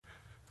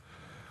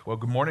Well,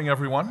 good morning,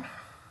 everyone.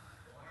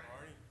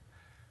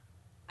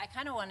 I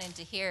kind of wanted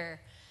to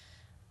hear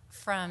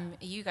from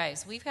you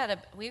guys. We've got a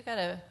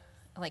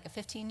like a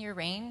 15-year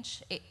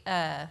range,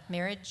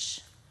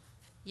 marriage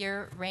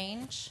year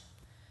range.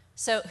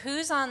 So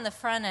who's on the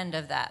front end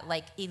of that?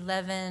 Like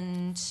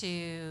 11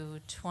 to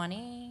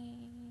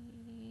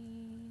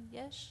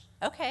 20-ish?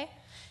 Okay.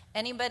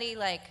 Anybody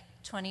like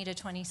 20 to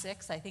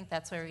 26? I think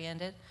that's where we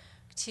ended.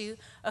 2.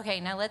 Okay,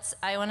 now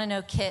I want to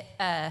know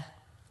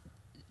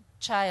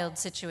child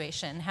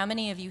situation. How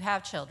many of you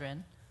have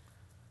children?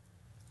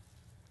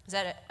 Is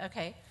that it?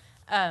 Okay.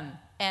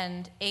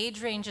 And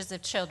age ranges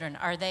of children,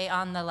 are they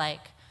on the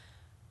like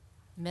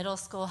middle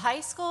school,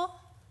 high school?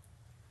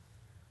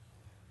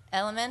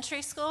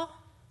 Elementary school?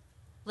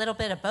 Little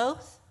bit of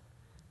both?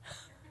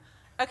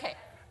 Okay.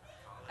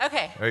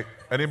 Hey,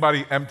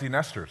 anybody empty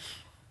nesters?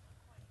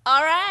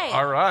 All right.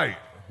 All right.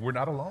 We're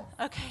not alone.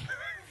 Okay.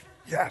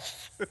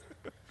 Yes.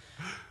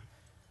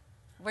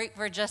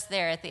 We're just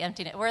there at the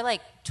empty nest. We're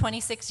like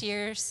 26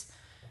 years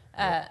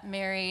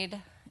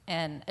married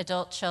and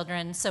adult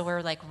children, so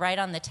we're like right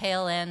on the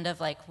tail end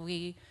of like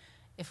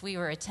if we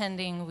were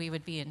attending, we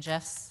would be in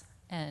Jeff's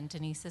and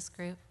Denise's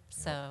group.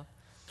 So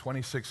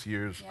 26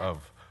 years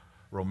of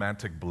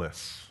romantic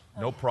bliss.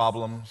 No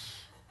problems,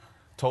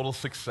 total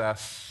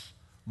success,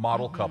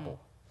 model couple.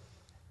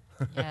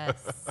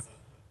 Yes.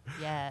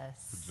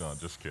 Yes. No,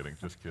 just kidding.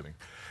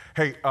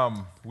 Hey,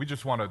 we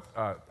just want to,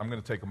 I'm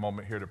going to take a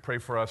moment here to pray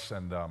for us,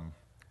 and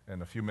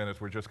in a few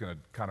minutes, we're just going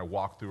to kind of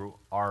walk through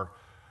our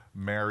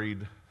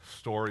married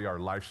story, our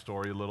life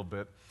story a little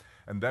bit,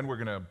 and then we're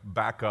going to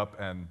back up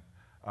and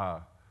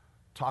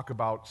talk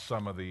about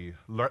some of the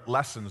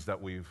lessons that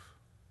we've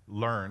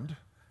learned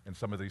in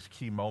some of these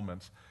key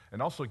moments,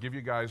 and also give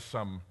you guys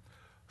some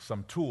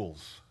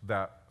tools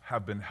that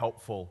have been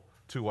helpful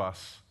to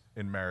us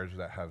in marriage,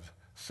 that have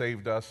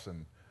saved us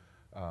and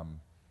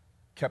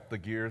kept the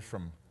gears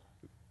from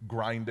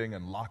grinding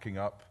and locking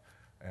up,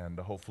 and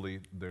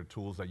hopefully they're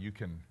tools that you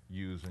can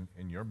use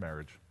in your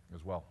marriage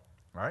as well.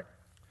 All right?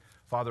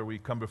 Father, we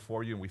come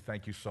before you and we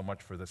thank you so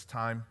much for this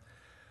time.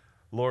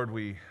 Lord,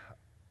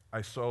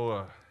 I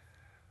so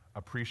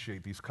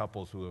appreciate these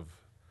couples who have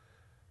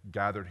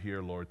gathered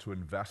here, Lord, to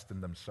invest in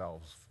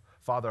themselves.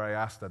 Father, I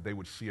ask that they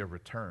would see a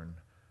return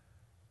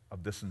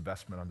of this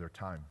investment on their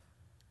time.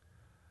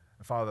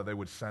 And Father, they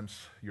would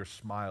sense your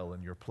smile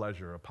and your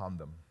pleasure upon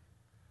them.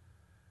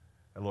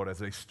 And Lord, as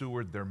they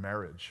steward their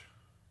marriage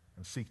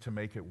and seek to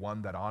make it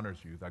one that honors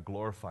you, that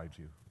glorifies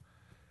you,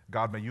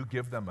 God, may you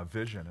give them a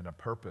vision and a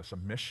purpose, a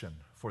mission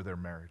for their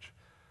marriage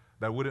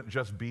that wouldn't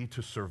just be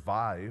to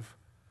survive,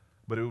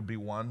 but it would be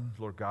one,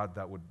 Lord God,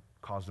 that would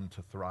cause them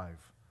to thrive.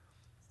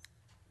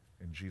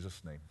 In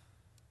Jesus' name,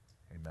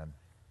 amen.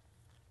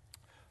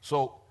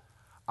 So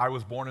I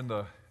was born in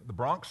the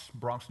Bronx,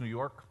 New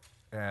York,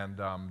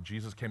 and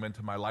Jesus came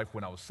into my life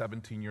when I was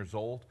 17 years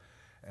old.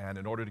 And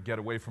in order to get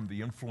away from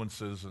the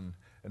influences and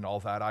all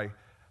that,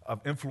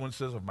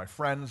 influences of my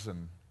friends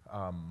and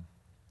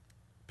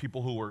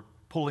people who were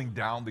pulling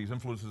down these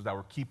influences that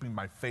were keeping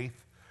my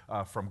faith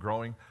from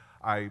growing,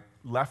 I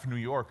left New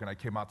York and I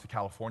came out to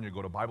California to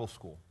go to Bible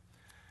school.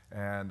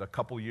 And a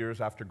couple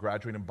years after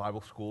graduating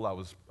Bible school, I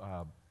was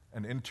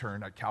an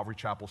intern at Calvary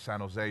Chapel, San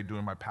Jose,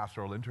 doing my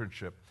pastoral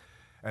internship.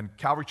 And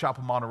Calvary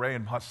Chapel, Monterey,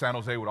 and San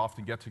Jose would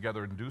often get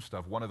together and do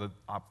stuff. One of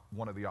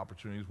the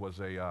opportunities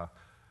was a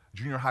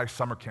junior high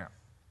summer camp.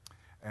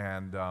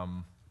 And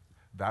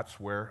that's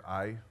where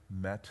I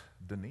met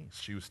Denise.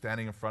 She was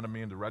standing in front of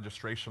me in the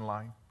registration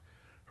line,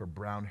 her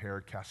brown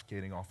hair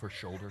cascading off her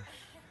shoulders.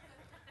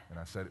 And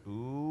I said,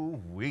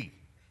 ooh-wee,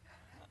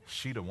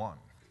 she the one.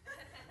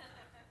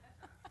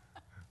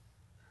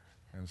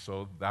 And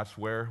so that's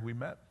where we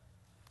met.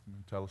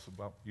 Tell us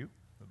about you,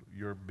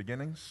 your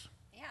beginnings.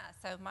 Yeah,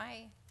 so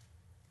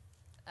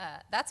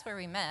that's where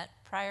we met.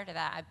 Prior to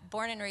that, I'm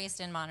born and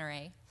raised in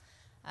Monterey.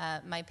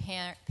 My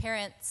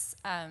parents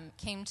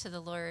came to the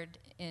Lord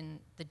in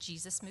the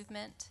Jesus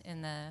movement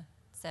in the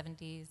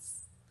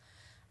 70s,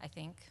 I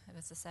think it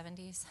was the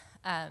 70s.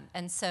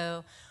 And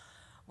so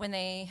when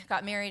they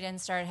got married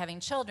and started having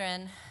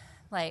children,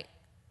 like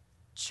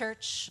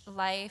church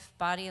life,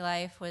 body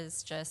life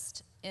was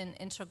just an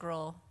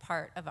integral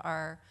part of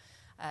our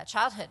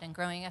childhood and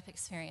growing up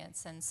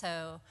experience. And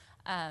so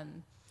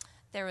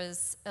there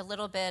was a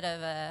little bit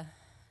of a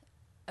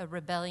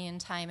rebellion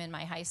time in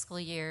my high school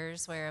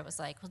years where it was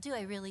like, well, do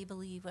I really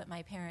believe what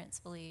my parents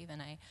believe?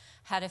 And I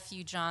had a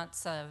few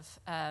jaunts of,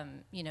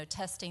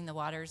 testing the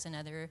waters in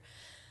other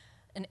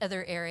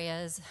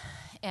areas,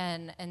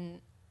 and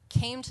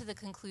came to the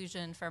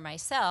conclusion for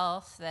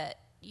myself that,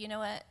 you know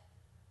what,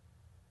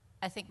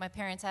 I think my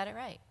parents had it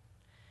right.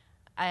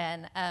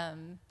 And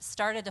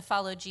started to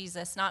follow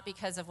Jesus, not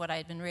because of what I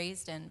had been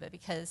raised in, but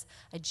because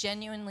I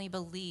genuinely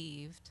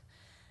believed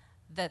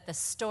that the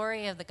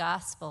story of the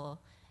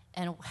gospel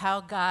and how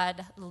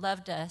God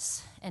loved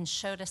us and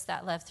showed us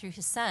that love through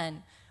his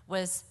son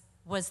was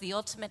the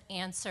ultimate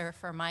answer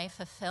for my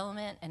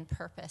fulfillment and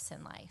purpose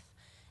in life.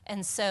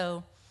 And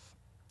so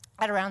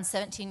at around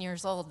 17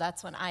 years old,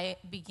 that's when I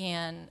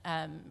began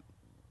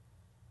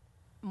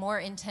more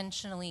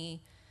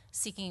intentionally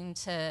seeking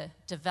to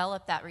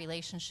develop that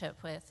relationship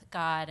with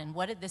God, and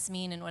what did this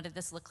mean and what did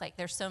this look like?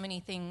 There's so many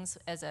things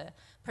as a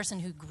person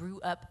who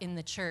grew up in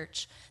the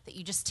church that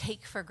you just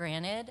take for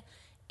granted,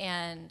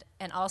 and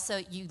also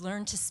you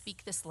learn to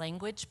speak this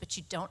language, but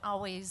you don't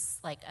always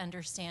like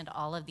understand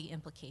all of the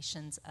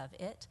implications of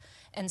it.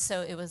 And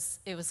so it was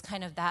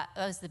kind of that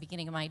was the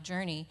beginning of my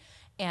journey,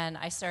 and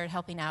I started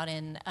helping out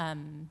in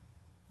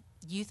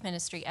youth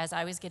ministry as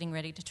I was getting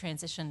ready to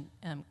transition,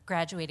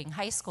 graduating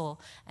high school,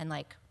 and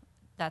like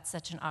that's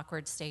such an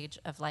awkward stage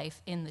of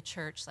life in the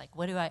church. Like,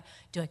 do I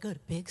go to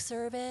big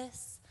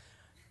service?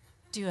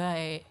 Do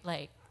I,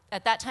 like,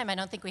 at that time, I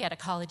don't think we had a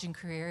college and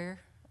career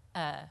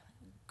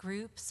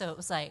group. So it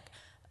was like,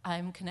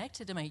 I'm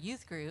connected to my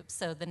youth group.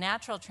 So the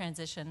natural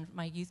transition,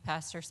 my youth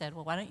pastor said,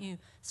 well, why don't you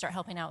start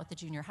helping out with the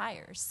junior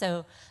hires?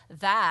 So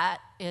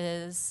that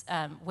is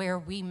where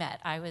we met.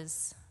 I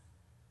was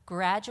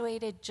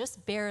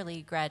just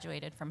barely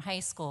graduated from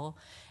high school,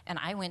 and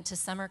I went to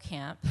summer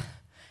camp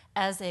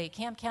as a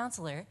camp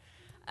counselor,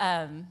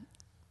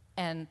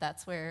 and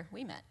that's where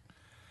we met.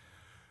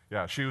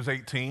 Yeah, she was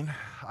 18,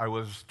 I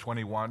was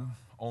 21,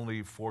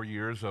 only 4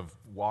 years of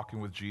walking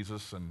with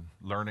Jesus and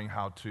learning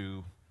how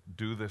to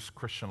do this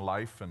Christian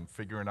life and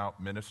figuring out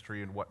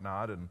ministry and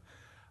whatnot. And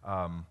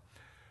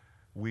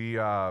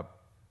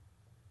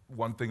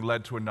one thing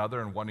led to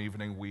another, and one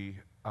evening we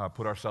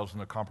put ourselves in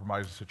a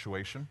compromised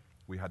situation.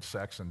 We had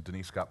sex, and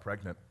Denise got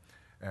pregnant,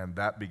 and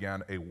that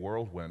began a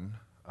whirlwind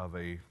of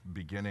a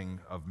beginning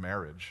of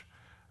marriage.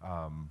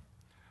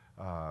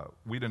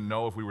 We didn't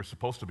know if we were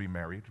supposed to be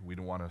married. We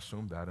didn't want to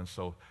assume that. And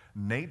so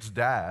Nate's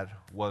dad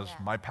was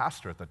my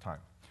pastor at the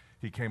time.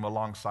 He came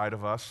alongside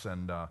of us,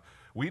 and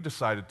we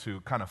decided to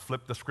kind of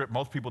flip the script.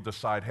 Most people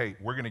decide, hey,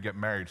 we're going to get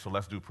married, so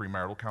let's do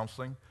premarital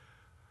counseling.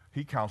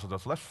 He counseled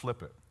us, let's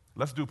flip it.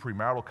 Let's do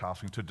premarital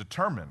counseling to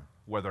determine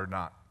whether or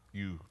not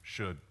you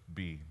should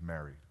be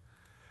married.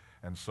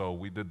 And so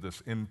we did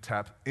this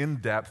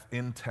in-depth,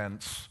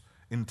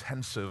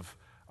 intensive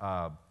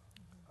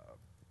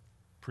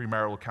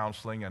premarital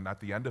counseling, and at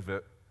the end of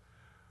it,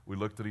 we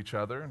looked at each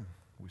other and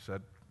we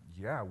said,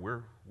 yeah,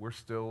 we're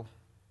still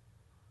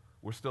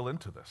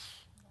into this.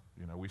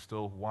 You know, we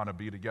still want to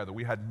be together.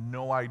 We had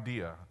no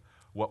idea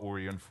what we were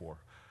in for,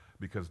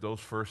 because those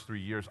first 3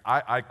 years,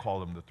 I call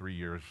them the 3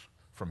 years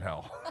from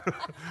hell.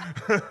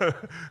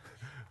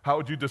 How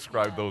would you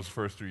describe those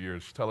first 3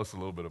 years? Tell us a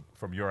little bit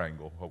from your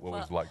angle, what it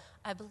was like.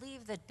 I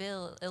believe that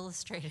Bill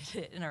illustrated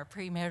it in our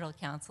premarital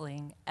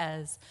counseling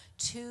as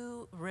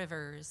two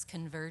rivers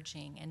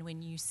converging. And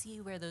when you see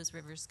where those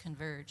rivers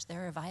converge,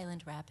 there are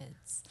violent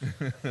rapids.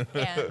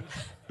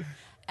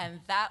 and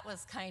that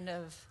was kind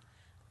of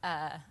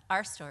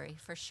our story,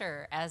 for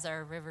sure, as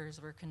our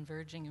rivers were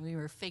converging and we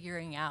were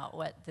figuring out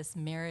what this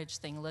marriage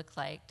thing looked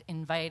like,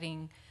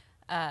 inviting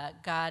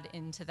God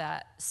into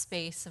that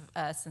space of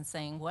us and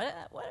saying, what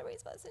are we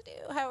supposed to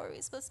do? How are we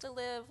supposed to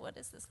live? What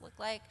does this look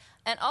like?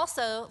 And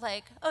also,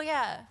 like, oh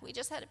yeah, we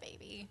just had a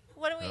baby.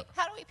 How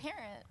do we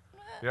parent?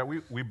 Yeah,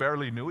 we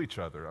barely knew each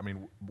other. I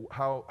mean,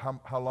 how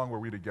long were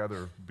we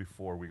together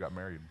before we got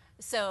married?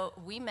 So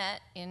we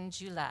met in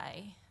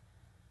July.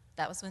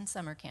 That was when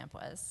summer camp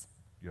was.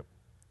 Yep.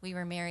 We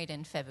were married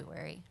in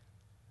February.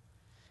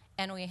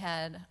 And we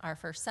had our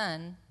first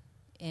son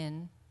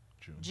in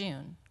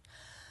June.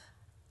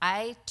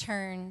 I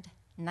turned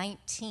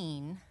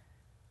 19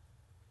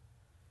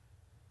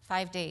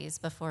 5 days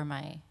before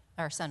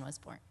our son was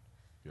born.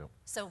 Yep.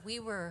 So we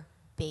were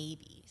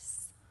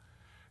babies.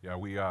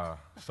 Yeah,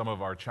 some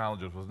of our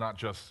challenges was not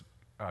just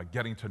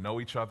getting to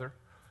know each other,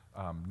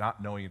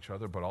 not knowing each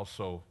other, but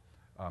also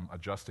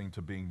adjusting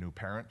to being new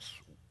parents.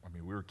 I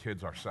mean, we were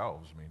kids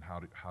ourselves. I mean,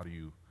 how do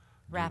you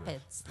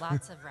Rapids,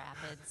 lots of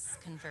rapids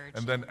converging.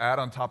 And then add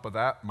on top of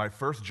that, my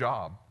first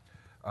job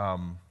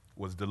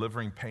was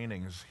delivering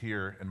paintings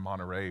here in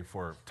Monterey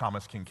for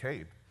Thomas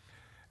Kincaid.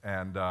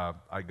 And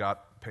I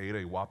got paid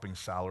a whopping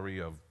salary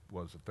of,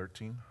 was it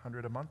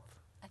 $1,300 a month?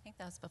 I think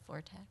that was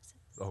before taxes.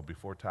 Oh,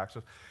 before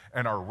taxes.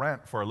 And our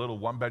rent for a little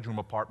one-bedroom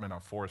apartment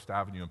on Forest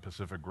Avenue in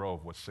Pacific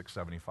Grove was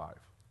 $675.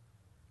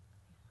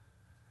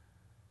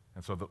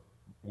 And so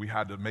we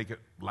had to make it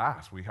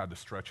last. We had to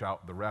stretch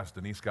out the rest.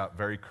 Denise got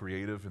very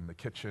creative in the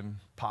kitchen,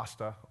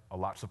 pasta,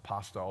 lots of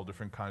pasta, all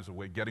different kinds of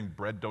ways, getting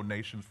bread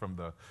donations from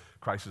the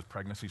Crisis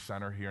Pregnancy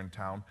Center here in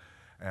town.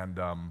 And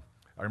I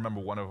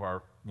remember one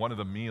of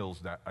the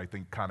meals that I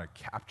think kind of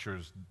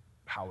captures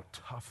how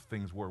tough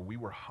things were. We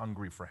were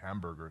hungry for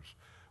hamburgers.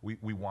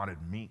 We wanted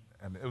meat,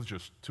 and it was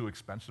just too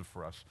expensive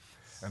for us.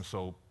 And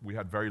so we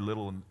had very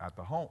little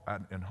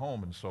in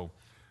home, and so,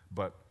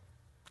 but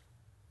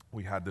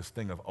we had this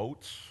thing of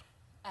oats.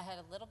 I had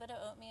a little bit of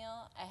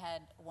oatmeal, I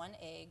had 1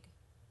 egg,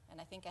 and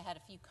I think I had a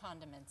few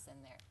condiments in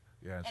there.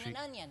 Yeah, and an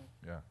onion.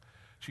 Yeah.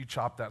 She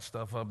chopped that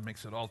stuff up,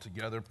 mixed it all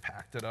together,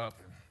 packed it up,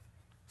 and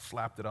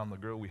slapped it on the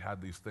grill. We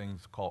had these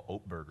things called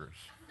oat burgers.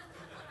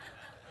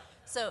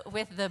 So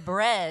with the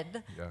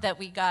bread that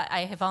we got,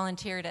 I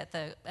volunteered at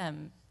the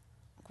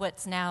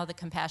what's now the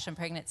Compassion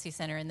Pregnancy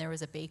Center, and there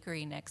was a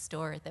bakery next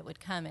door that would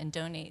come and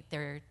donate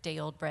their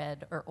day-old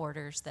bread or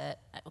orders that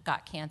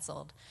got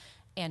canceled.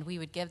 And we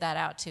would give that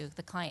out to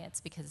the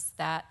clients because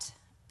that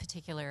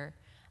particular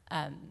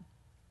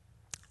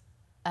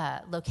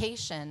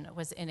location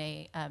was in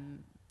a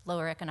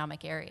lower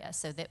economic area.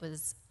 So it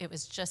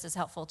was just as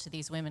helpful to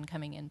these women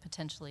coming in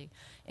potentially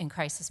in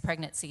crisis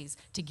pregnancies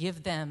to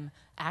give them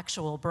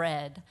actual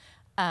bread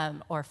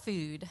or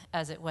food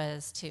as it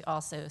was to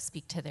also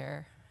speak to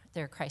their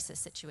crisis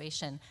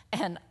situation.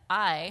 And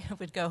I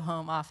would go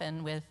home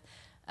often with,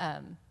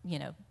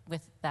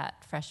 with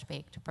that fresh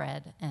baked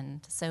bread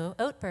and so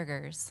oat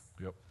burgers.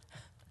 Yep.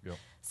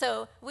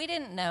 So we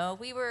didn't know.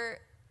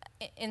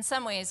 In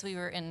some ways, we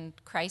were in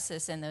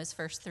crisis in those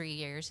first 3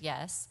 years,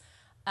 yes.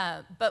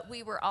 But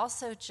we were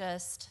also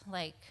just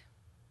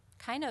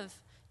kind of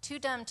too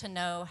dumb to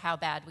know how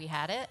bad we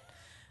had it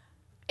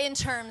in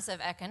terms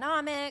of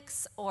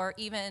economics or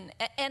even,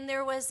 and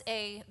there was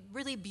a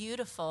really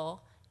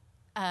beautiful,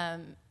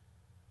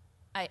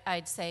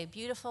 I'd say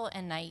beautiful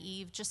and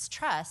naive, just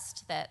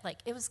trust that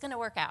it was going to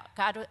work out.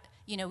 God,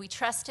 we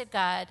trusted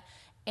God,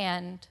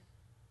 and,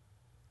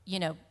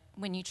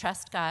 when you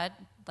trust God,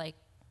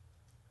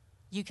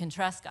 you can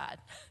trust God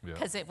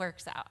because it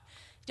works out.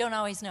 Don't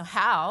always know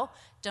how,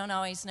 don't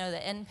always know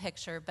the end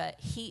picture, but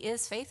he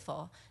is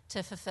faithful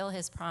to fulfill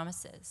his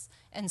promises.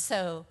 And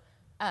so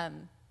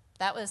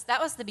that was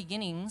the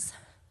beginnings.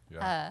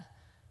 Yeah.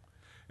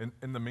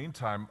 In the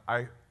meantime,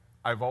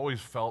 I've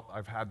always felt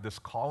I've had this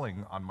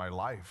calling on my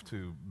life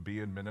to be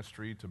in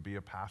ministry, to be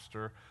a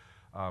pastor.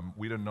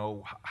 We didn't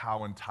know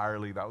how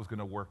entirely that was going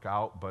to work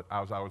out, but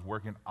as I was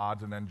working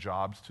odds and end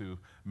jobs to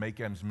make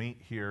ends meet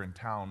here in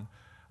town,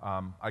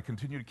 I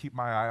continued to keep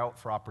my eye out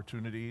for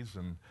opportunities,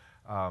 and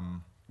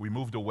we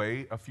moved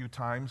away a few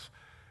times.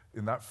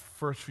 In that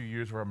first few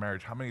years of our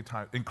marriage, how many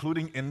times,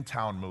 including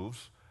in-town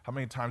moves, how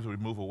many times would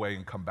we move away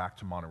and come back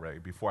to Monterey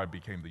before I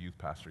became the youth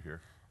pastor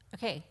here?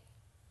 Okay,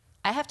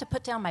 I have to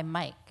put down my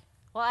mic.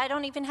 Well, I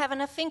don't even have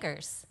enough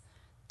fingers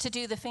to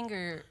do the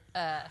finger.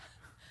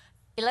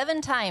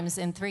 11 times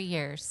in 3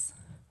 years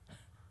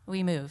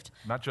we moved.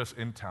 Not just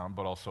in town,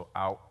 but also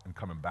out and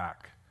coming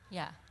back.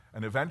 Yeah.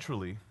 And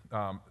eventually,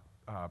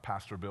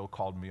 Pastor Bill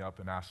called me up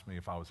and asked me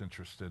if I was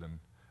interested in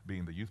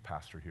being the youth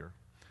pastor here.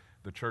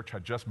 The church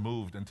had just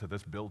moved into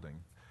this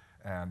building,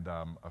 and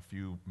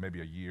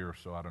maybe a year or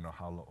so, I don't know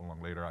how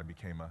long later, I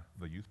became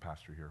the youth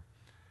pastor here.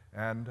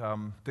 And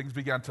things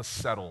began to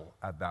settle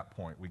at that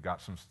point. We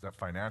got some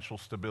financial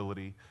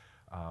stability,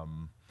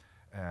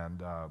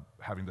 and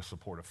having to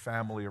support a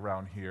family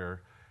around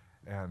here.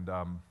 And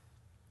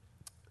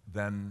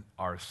then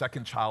our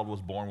second child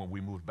was born when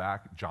we moved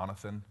back,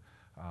 Jonathan.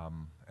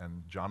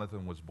 And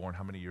Jonathan was born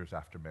how many years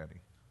after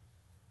Manny?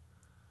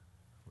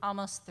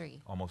 Almost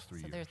 3. Almost 3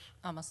 years. So there's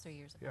almost 3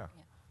 years ago.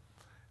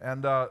 Yeah.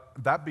 And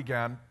that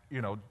began,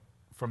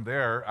 from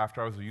there,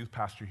 after I was a youth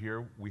pastor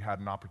here, we had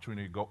an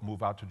opportunity to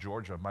move out to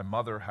Georgia. My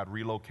mother had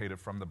relocated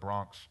from the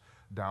Bronx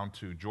down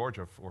to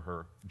Georgia for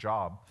her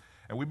job.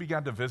 And we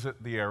began to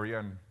visit the area,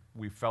 and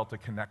we felt a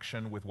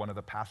connection with one of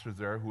the pastors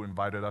there who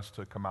invited us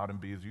to come out and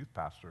be his youth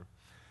pastor.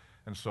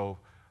 And so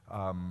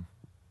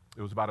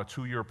it was about a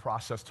 2-year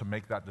process to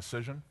make that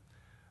decision.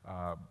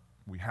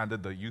 We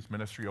handed the youth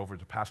ministry over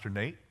to Pastor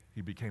Nate.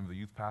 He became the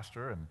youth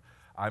pastor, and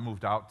we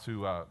moved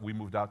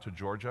out to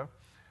Georgia.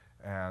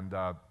 And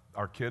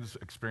our kids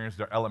experienced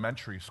their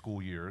elementary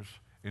school years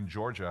in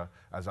Georgia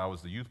as I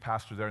was the youth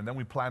pastor there. And then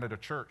we planted a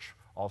church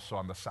also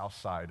on the south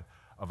side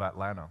of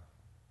Atlanta.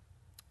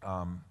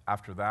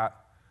 After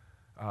that,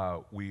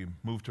 we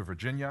moved to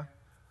Virginia,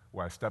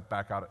 where I stepped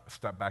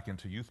back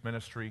into youth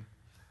ministry.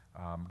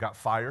 Got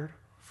fired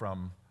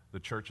from the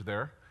church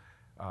there.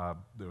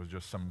 There was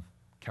just some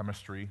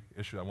chemistry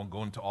issue. I won't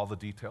go into all the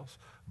details,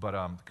 but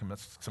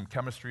some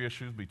chemistry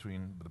issues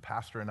between the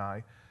pastor and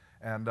I.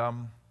 And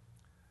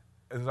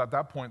it was at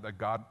that point that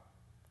God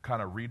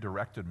kind of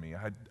redirected me.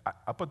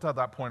 Up until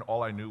that point,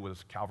 all I knew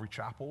was Calvary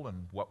Chapel,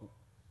 and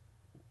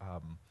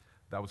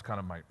that was kind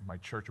of my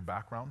church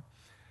background.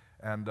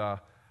 And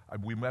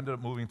we ended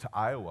up moving to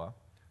Iowa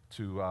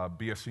to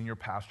be a senior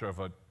pastor of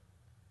a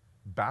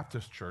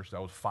Baptist church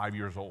that was 5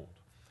 years old.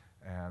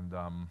 And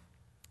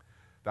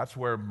that's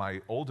where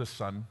my oldest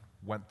son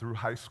went through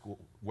high school,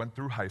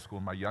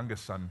 and my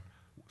youngest son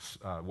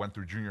went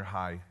through junior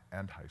high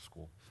and high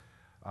school.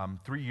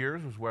 3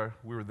 years was where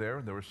we were there,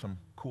 and there were some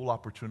cool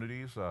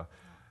opportunities.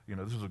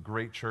 This was a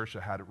great church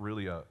that had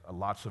really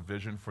lots of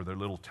vision for their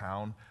little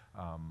town.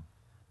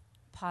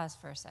 Pause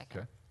for a second.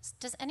 Okay.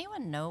 Does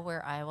anyone know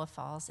where Iowa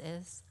Falls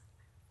is?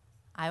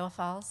 Iowa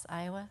Falls,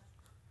 Iowa?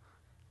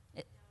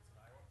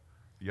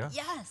 Yeah.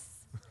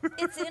 Yes,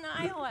 it's in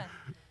Iowa.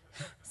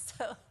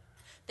 So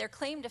their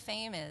claim to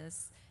fame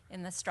is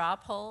in the straw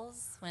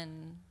polls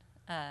when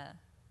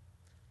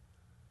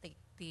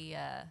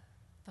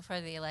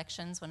before the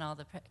elections, when all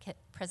the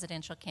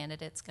presidential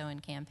candidates go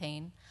and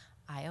campaign,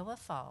 Iowa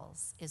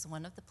Falls is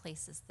one of the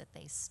places that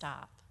they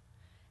stop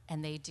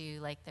and they do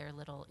like their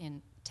little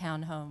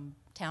town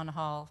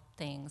hall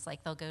things.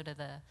 Like they'll go to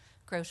the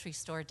grocery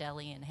store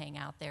deli and hang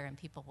out there, and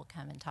people will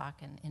come and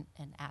talk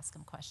and ask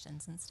them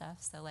questions and stuff.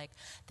 So like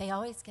they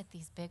always get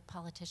these big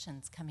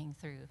politicians coming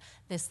through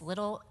this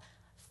little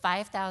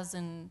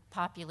 5,000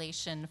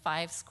 population,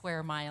 5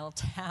 square mile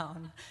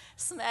town,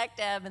 smack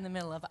dab in the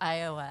middle of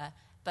Iowa.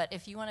 But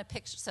if you want to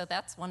picture, so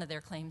that's one of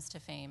their claims to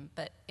fame,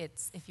 but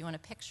if you want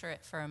to picture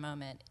it for a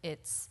moment,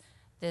 it's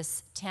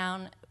this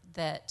town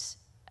that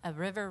a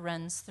river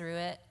runs through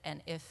it,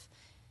 and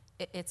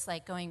it's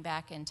like going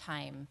back in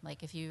time.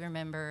 Like if you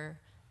remember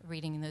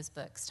reading those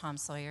books, Tom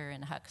Sawyer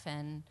and Huck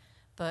Finn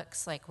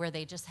books, like where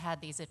they just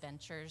had these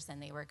adventures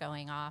and they were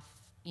going off,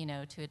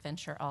 to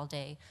adventure all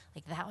day.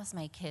 Like that was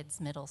my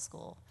kids' middle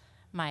school,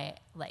 my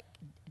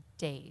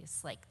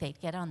days. Like they'd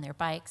get on their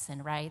bikes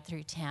and ride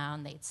through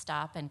town. They'd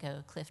stop and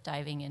go cliff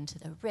diving into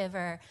the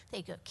river.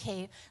 They'd go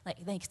cave,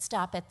 like they could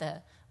stop at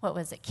the,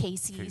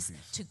 Casey's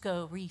to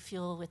go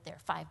refuel with their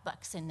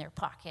 $5 in their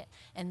pocket.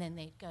 And then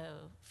they'd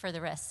go for the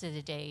rest of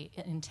the day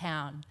in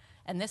town.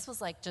 And this was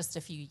like just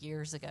a few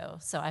years ago.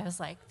 So I was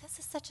like, this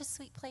is such a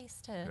sweet place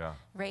to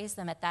raise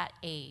them at that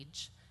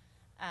age.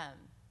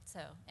 So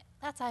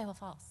that's Iowa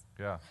Falls.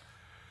 Yeah.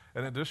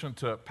 In addition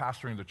to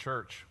pastoring the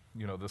church,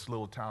 this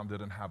little town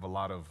didn't have a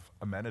lot of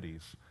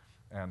amenities.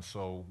 And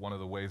so one of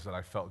the ways that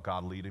I felt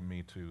God leading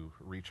me to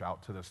reach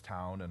out to this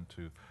town and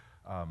to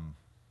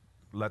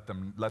let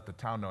the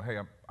town know, hey,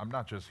 I'm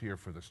not just here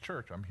for this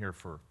church, I'm here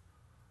for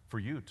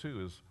you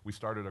too, is we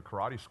started a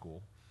karate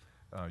school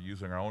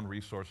using our own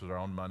resources, our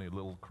own money, a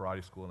little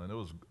karate school. And it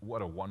was,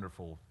 what a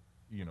wonderful,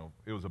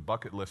 it was a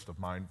bucket list of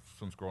mine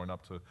since growing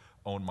up to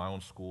own my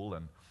own school.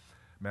 And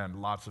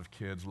man, lots of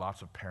kids,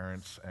 lots of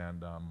parents,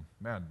 and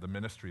man, the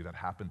ministry that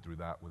happened through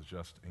that was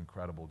just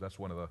incredible. That's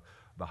one of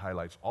the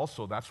highlights.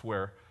 Also, that's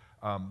where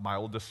my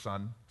oldest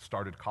son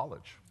started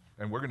college.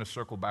 And we're going to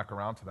circle back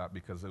around to that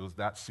because it was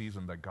that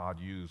season that God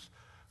used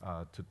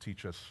to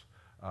teach us,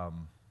 a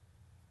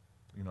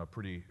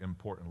pretty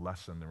important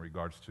lesson in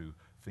regards to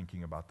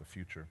thinking about the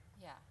future.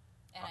 Yeah,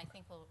 and I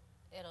think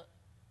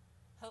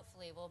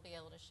hopefully we'll be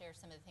able to share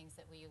some of the things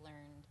that we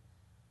learned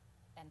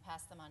and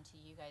pass them on to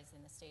you guys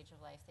in the stage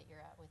of life that you're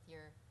at with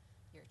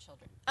your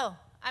children. Oh,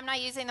 I'm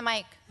not using the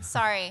mic.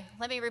 Sorry.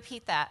 Let me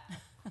repeat that.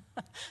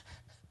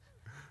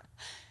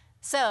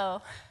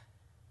 So,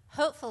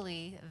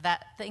 hopefully,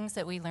 that things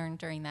that we learned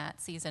during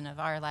that season of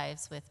our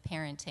lives with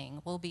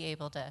parenting, we'll be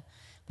able to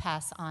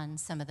pass on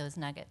some of those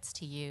nuggets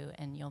to you,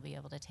 and you'll be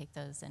able to take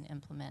those and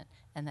implement,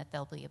 and that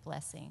they'll be a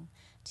blessing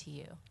to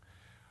you.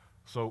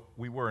 So,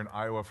 we were in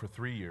Iowa for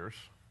 3 years,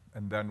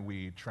 and then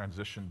we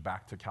transitioned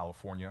back to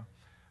California.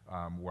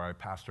 Where I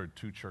pastored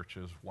 2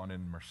 churches, one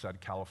in Merced,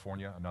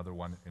 California, another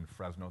one in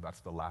Fresno. That's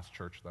the last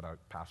church that I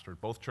pastored.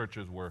 Both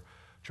churches were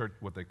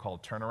what they call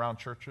turnaround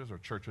churches, or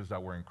churches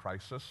that were in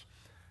crisis,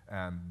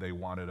 and they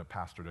wanted a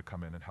pastor to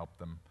come in and help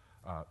them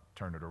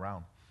turn it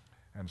around.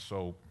 And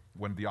so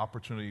when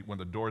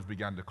the doors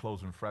began to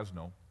close in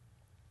Fresno,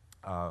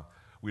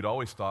 we'd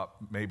always thought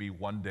maybe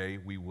one day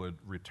we would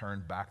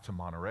return back to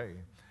Monterey.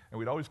 And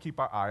we'd always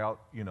keep our eye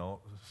out,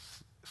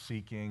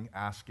 seeking,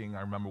 asking. I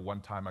remember one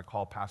time I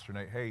called Pastor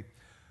Nate, hey,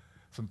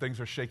 some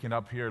things are shaking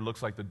up here. It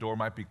looks like the door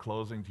might be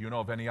closing. Do you know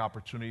of any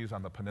opportunities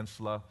on the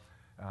peninsula?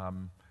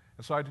 And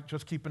so I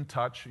just keep in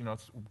touch,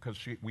 because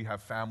we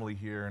have family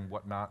here and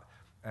whatnot.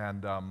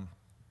 And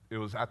it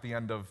was at the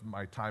end of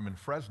my time in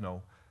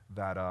Fresno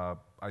that I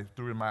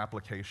threw in my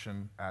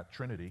application at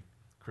Trinity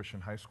Christian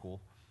High School,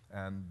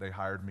 and they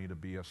hired me to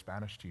be a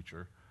Spanish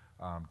teacher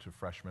to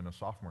freshmen and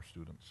sophomore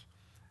students.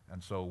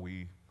 And so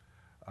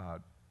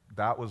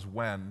that was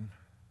when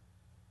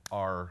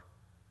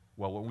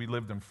when we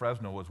lived in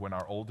Fresno was when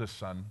our oldest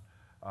son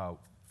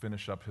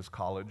finished up his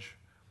college.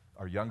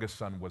 Our youngest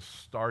son was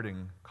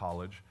starting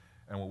college.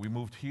 And when we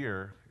moved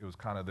here, it was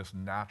kind of this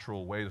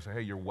natural way to say,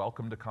 hey, you're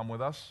welcome to come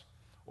with us,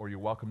 or you're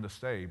welcome to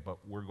stay, but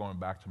we're going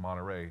back to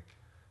Monterey.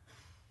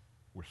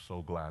 We're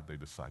so glad they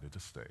decided to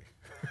stay.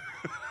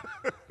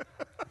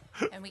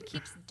 And we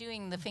keep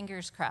doing the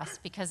fingers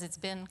crossed because it's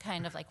been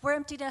kind of like, we're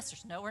empty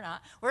nesters. No, we're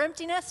not. We're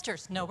empty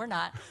nesters. No, we're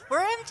not. We're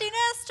empty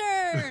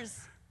nesters.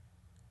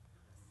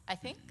 I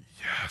think.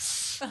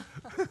 Yes.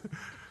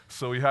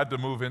 So we had to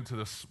move into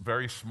this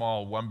very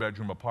small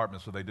one-bedroom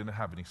apartment so they didn't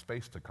have any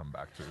space to come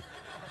back to.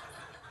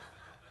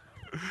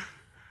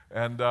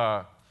 And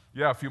a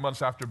few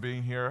months after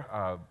being here,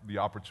 the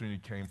opportunity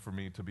came for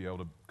me to be able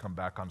to come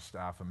back on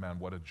staff. And man,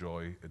 what a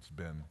joy it's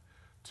been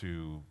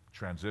to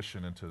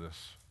transition into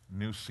this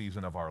new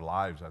season of our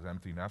lives as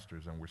empty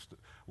nesters, and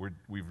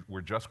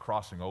we're just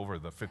crossing over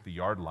the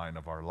 50-yard line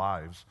of our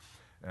lives.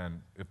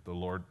 And if the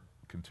Lord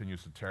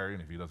continues to tarry,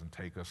 and if He doesn't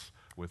take us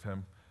with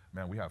Him,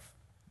 man, we have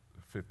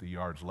 50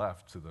 yards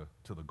left to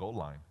the goal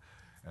line.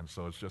 And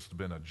so it's just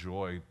been a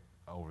joy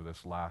over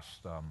these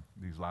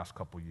last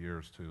couple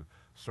years to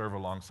serve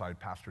alongside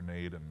Pastor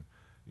Nate, and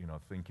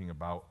thinking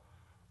about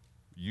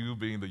you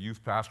being the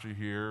youth pastor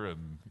here,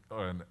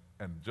 and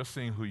just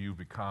seeing who you've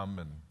become,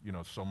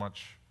 and so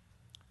much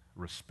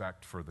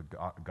respect for the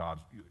God.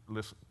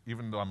 Listen,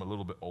 even though I'm a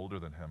little bit older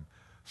than him,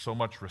 so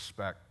much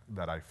respect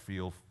that I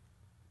feel,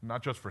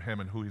 not just for him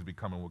and who he's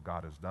becoming, what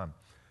God has done.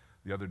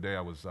 The other day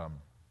I was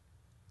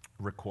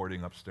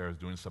recording upstairs,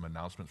 doing some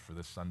announcements for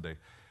this Sunday,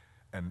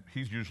 and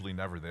he's usually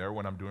never there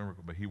when I'm doing,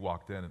 but he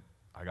walked in and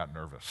I got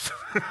nervous.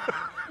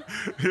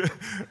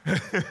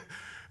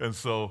 And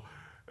so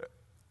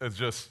it's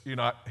just,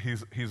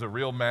 he's a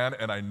real man,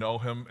 and I know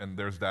him, and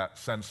there's that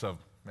sense of,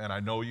 man, I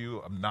know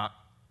you, I'm not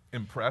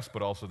impressed,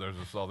 but also there's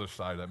this other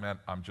side that, man,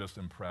 I'm just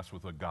impressed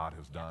with what God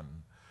has done.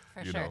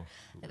 For sure.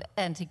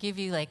 And to give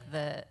you like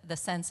the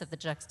sense of the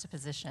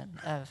juxtaposition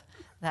of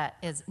that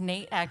is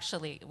Nate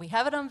actually, we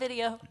have it on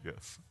video.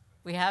 Yes.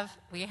 We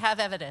have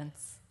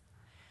evidence.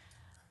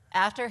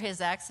 After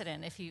his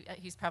accident,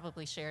 he's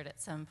probably shared at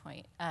some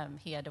point,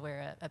 he had to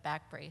wear a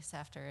back brace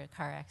after a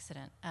car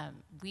accident.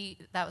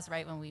 That was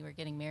right when we were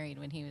getting married,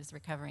 when he was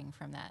recovering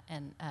from that,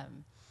 and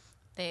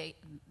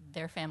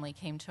their family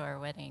came to our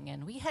wedding,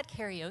 and we had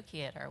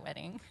karaoke at our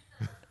wedding.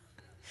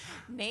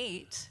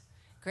 Nate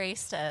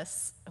graced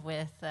us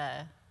with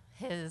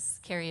his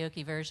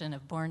karaoke version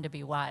of Born to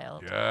Be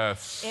Wild.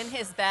 Yes. In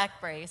his back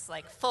brace,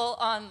 like full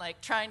on,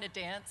 like trying to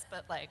dance,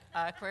 but like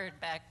awkward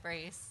back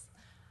brace.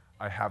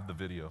 I have the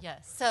video.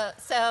 Yes.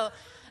 So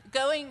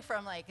going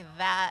from like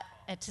that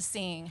to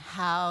seeing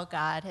how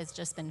God has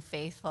just been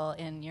faithful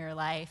in your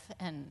life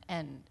and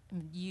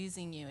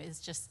using you is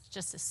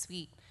just a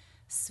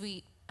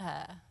sweet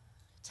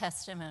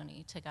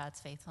testimony to God's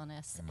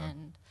faithfulness.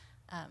 Amen.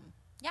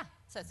 And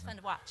so it's fun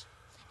to watch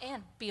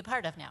and be a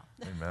part of now.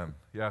 Amen.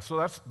 Yeah,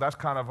 so that's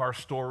kind of our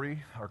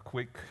story, our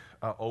quick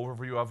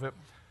overview of it.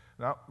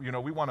 Now,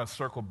 we want to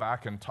circle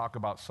back and talk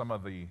about some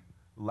of the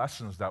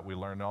lessons that we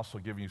learned, and also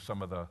give you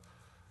some of the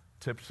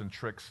tips and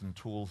tricks and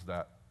tools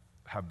that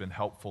have been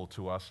helpful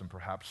to us, and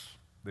perhaps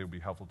they will be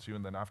helpful to you.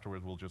 And then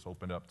afterwards, we'll just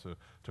open it up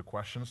to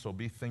questions. So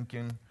be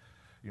thinking,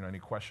 any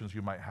questions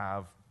you might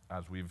have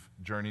as we've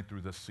journeyed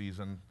through this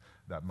season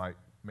that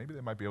maybe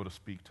they might be able to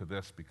speak to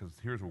this, because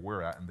here's where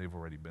we're at, and they've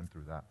already been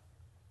through that.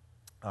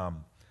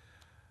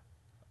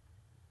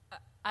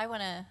 I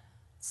want to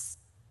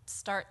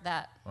start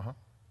that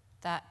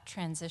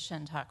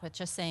transition talk with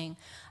just saying,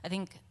 I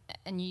think,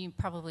 and you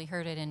probably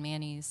heard it in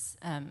Manny's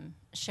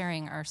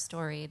sharing our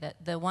story,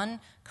 that the one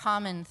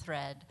common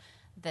thread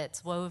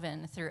that's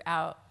woven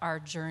throughout our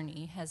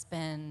journey has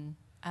been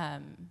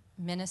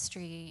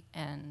ministry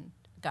and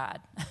God.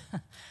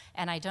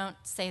 And I don't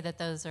say that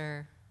those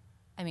are,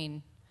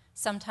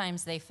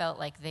 sometimes they felt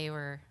like they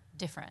were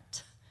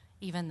different,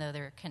 even though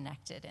they're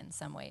connected in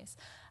some ways.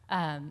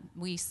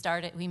 We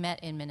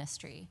met in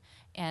ministry,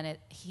 and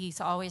he's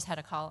always had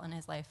a call in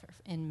his life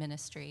in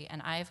ministry,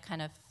 and I've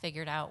kind of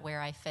figured out where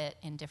I fit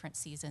in different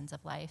seasons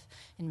of life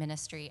in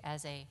ministry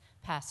as a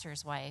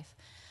pastor's wife.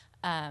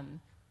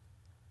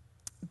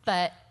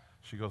 But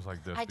she goes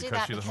like this I do because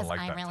that she doesn't because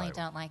like I that really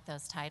title. don't like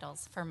those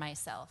titles for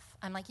myself.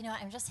 I'm like,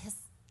 I'm just his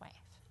wife.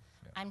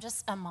 Yeah. I'm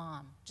just a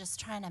mom, just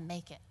trying to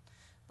make it.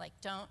 Like,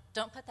 don't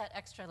put that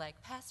extra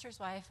like pastor's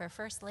wife or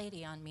first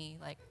lady on me.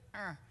 Like,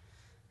 I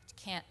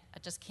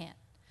just can't.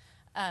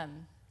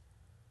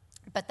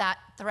 But that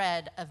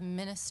thread of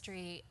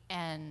ministry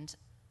and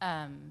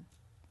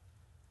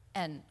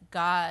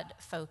God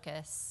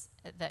focus,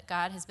 that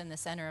God has been the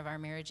center of our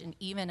marriage, and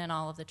even in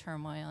all of the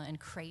turmoil and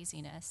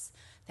craziness,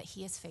 that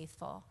he is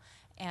faithful.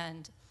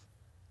 And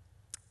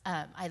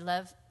I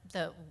love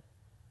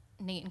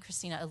Nate and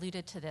Christina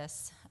alluded to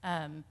this,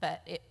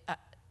 but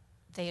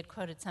they had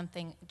quoted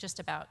something just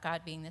about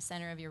God being the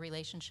center of your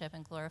relationship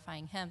and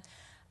glorifying him.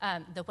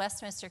 The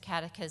Westminster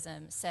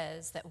Catechism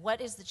says that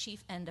what is the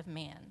chief end of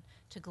man?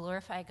 To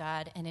glorify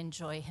God and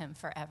enjoy him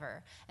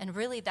forever. And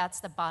really that's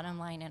the bottom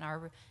line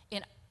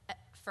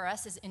for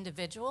us as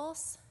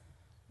individuals.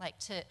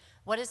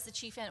 What is the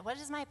chief end? What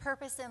is my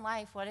purpose in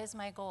life? What is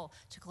my goal?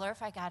 To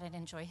glorify God and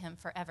enjoy him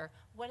forever.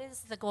 What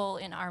is the goal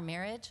in our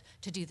marriage?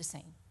 To do the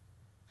same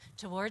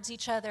towards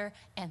each other,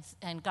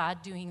 and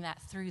God doing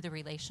that through the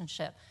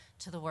relationship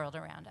to the world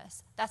around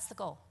us. That's the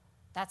goal.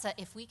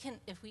 If we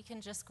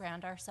can just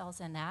ground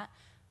ourselves in that,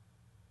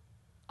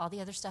 all the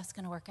other stuff's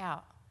going to work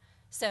out.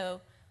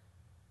 So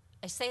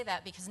I say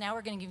that because now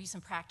we're going to give you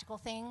some practical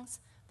things,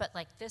 but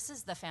this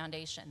is the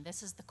foundation,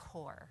 this is the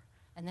core,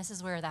 and this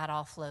is where that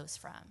all flows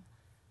from.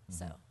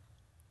 Mm-hmm.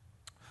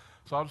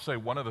 So I would say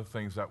one of the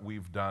things that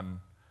we've done,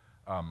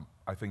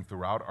 I think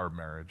throughout our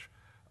marriage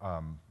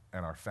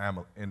and our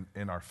family,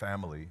 in our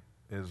family,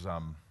 is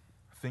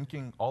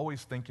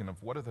always thinking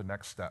of what are the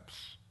next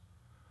steps.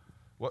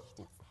 What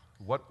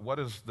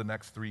does the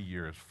next 3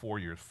 years, 4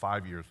 years,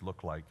 5 years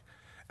look like?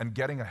 And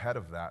getting ahead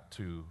of that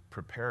to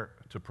prepare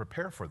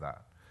for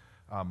that.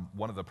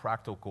 One of the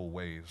practical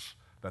ways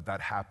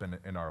that happened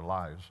in our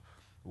lives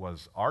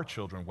was our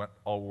children were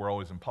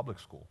always in public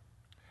school.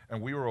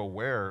 And we were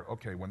aware,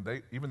 okay,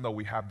 even though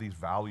we have these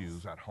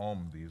values at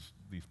home,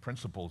 these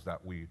principles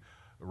that we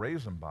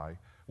raise them by,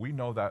 we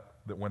know that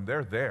when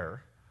they're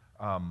there,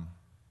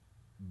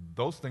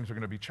 those things are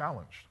going to be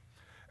challenged.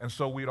 And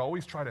so we'd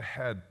always try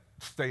to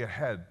stay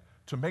ahead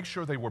to make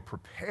sure they were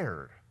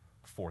prepared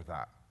for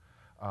that.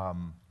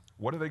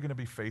 What are they going to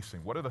be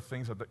facing? What are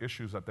the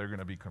issues that they're going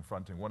to be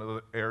confronting? One of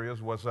the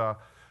areas was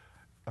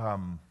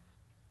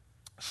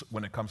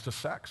when it comes to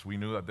sex. We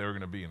knew that they were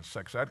going to be in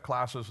sex ed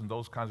classes and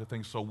those kinds of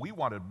things, so we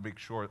wanted to make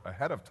sure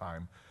ahead of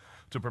time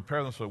to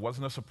prepare them so it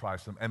wasn't a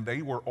surprise to them, and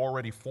they were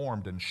already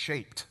formed and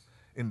shaped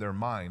in their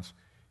minds.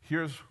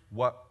 Here's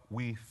what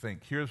we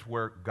think. Here's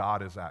where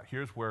God is at.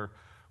 Here's where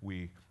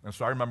and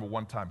so I remember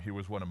one time, he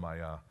was one of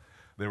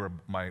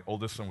my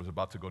oldest son was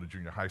about to go to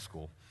junior high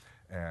school,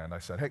 and I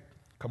said, hey,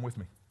 come with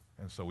me.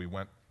 And so we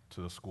went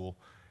to the school,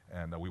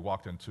 and we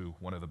walked into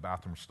one of the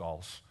bathroom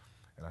stalls,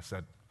 and I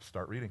said,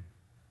 start reading.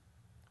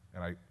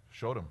 And I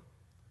showed him,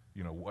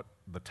 what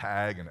the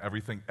tag and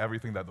everything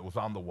that was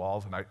on the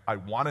walls. And I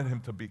wanted him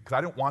to be, because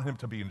I didn't want him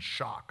to be in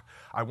shock.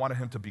 I wanted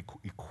him to be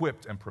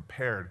equipped and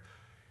prepared.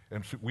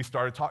 And so we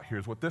started talking,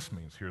 here's what this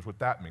means, here's what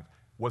that means.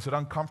 Was it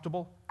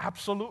uncomfortable?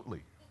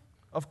 Absolutely.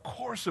 Of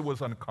course it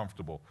was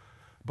uncomfortable.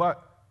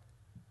 But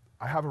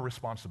I have a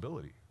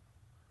responsibility.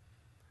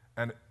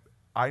 And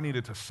I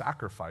needed to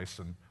sacrifice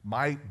and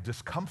my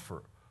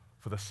discomfort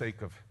for the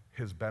sake of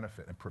his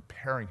benefit and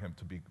preparing him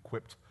to be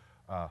equipped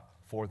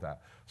for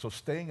that. So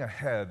staying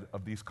ahead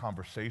of these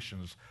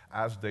conversations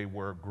as they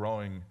were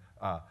growing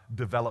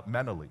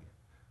developmentally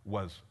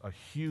was a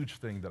huge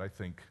thing that I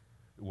think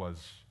was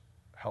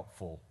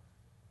helpful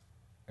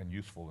and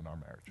useful in our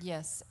marriage.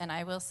 Yes, and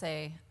I will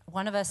say,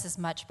 one of us is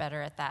much better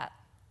at that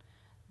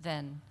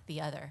than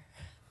the other.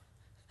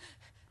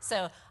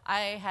 So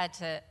I had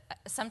to,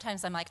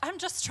 sometimes I'm like, I'm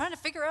just trying to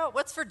figure out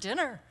what's for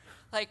dinner.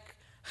 Like,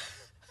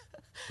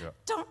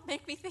 Don't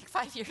make me think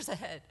 5 years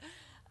ahead.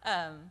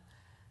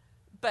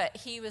 But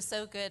he was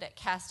so good at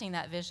casting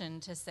that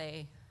vision to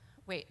say,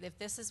 wait, if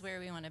this is where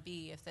we want to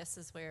be, if this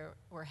is where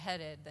we're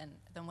headed,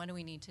 then what do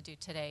we need to do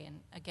today?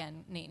 And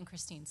again, Nate and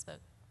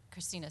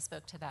Christina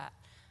spoke to that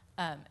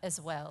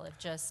as well, of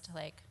just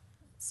like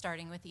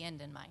starting with the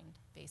end in mind,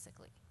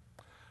 basically.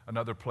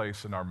 Another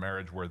place in our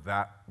marriage where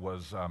that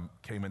was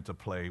came into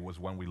play was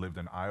when we lived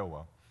in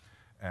Iowa.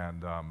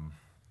 And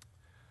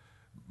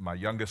my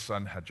youngest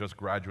son had just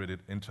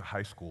graduated into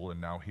high school,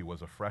 and now he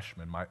was a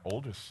freshman. My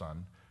oldest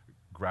son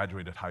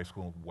graduated high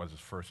school, was his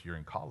first year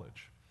in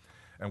college.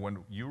 And when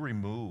you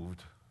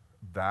removed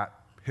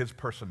his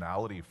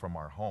personality from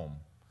our home,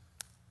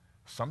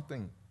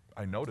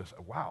 I noticed,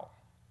 wow,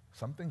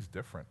 something's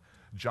different.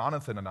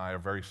 Jonathan and I are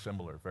very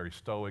similar, very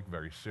stoic,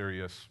 very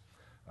serious.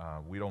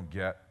 We don't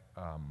get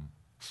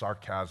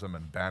sarcasm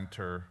and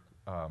banter.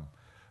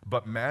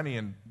 But Manny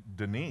and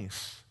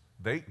Denise,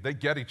 they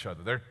get each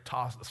other. They're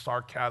tossed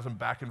sarcasm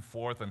back and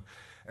forth,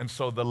 and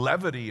so the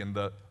levity and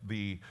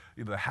the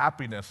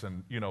happiness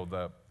and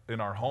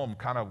in our home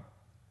kind of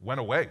went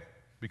away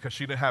because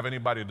she didn't have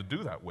anybody to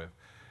do that with.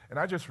 And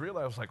I just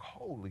realized, I was like,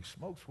 holy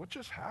smokes, what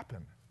just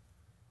happened?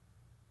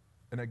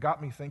 And it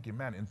got me thinking,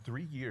 man, in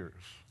 3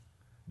 years,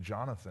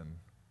 Jonathan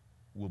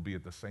will be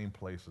at the same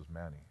place as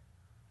Manny.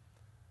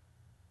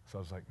 So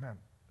I was like, man,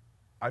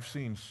 I've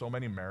seen so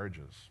many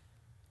marriages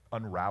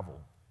unravel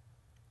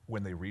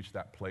when they reach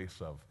that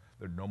place of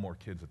there are no more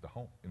kids at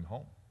in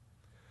home.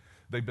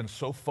 They've been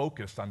so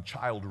focused on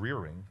child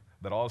rearing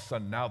that all of a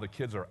sudden now the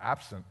kids are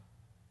absent.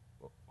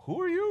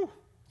 Who are you?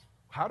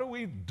 How do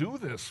we do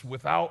this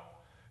without,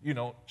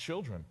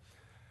 children?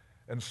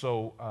 And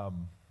so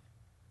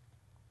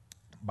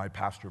my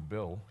pastor,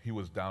 Bill, he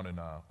was down in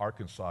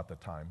Arkansas at the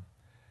time,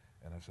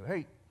 and I said,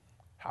 hey,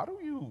 how do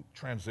you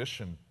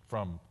transition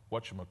from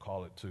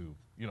whatchamacallit to,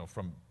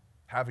 from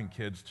having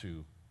kids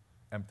to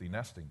empty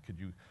nesting?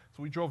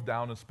 So we drove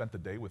down and spent the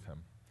day with him.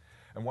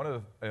 And one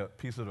of the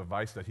pieces of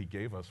advice that he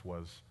gave us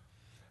was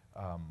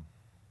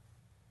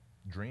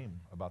dream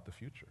about the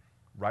future.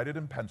 Write it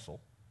in pencil,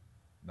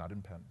 not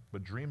in pen,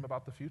 but dream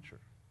about the future.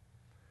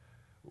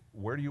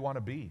 Where do you want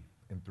to be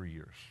in 3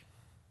 years?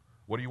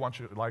 What do you want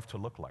your life to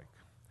look like?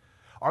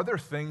 Are there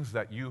things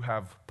that you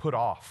have put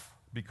off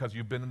because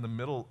you've been in the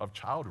middle of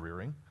child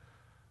rearing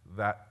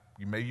that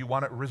you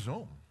want to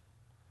resume?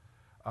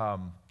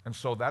 And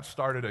so that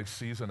started a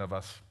season of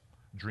us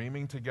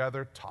dreaming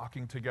together,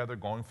 talking together,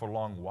 going for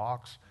long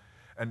walks,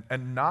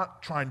 and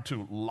not trying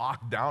to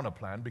lock down a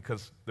plan,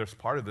 because there's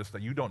part of this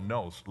that you don't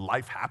know.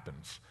 Life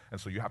happens, and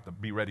so you have to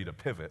be ready to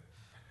pivot.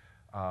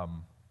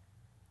 And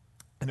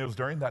it was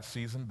during that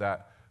season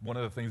that one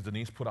of the things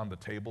Denise put on the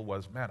table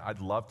was, man,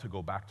 I'd love to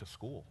go back to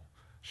school.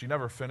 She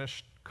never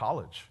finished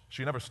college.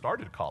 She never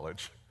started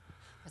college.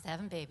 Was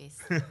having babies,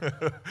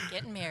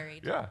 getting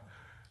married. Yeah.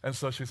 And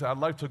so she said, I'd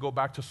like to go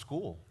back to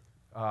school.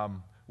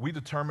 We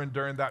determined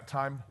during that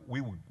time we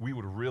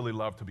would really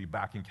love to be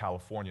back in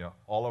California.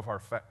 All of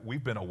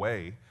we've been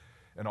away,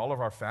 and all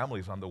of our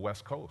families on the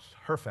West Coast.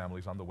 Her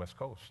family's on the West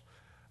Coast.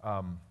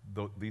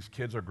 These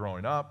kids are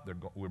growing up.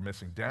 We're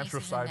missing dance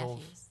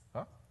recitals.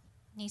 Huh?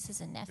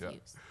 Nieces and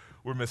nephews. Yeah.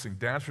 We're missing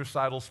dance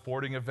recitals,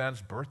 sporting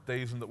events,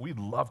 birthdays, and we'd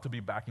love to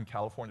be back in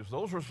California. So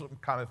those were some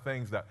kind of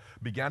things that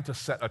began to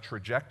set a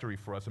trajectory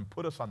for us and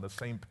put us on the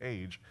same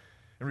page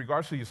in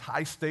regards to these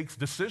high-stakes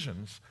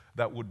decisions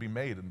that would be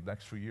made in the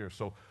next few years.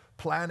 So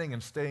planning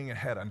and staying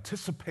ahead,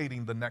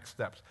 anticipating the next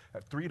steps.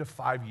 At 3 to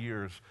 5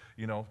 years,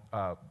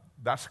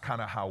 that's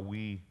kind of how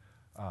we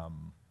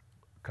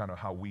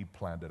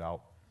planned it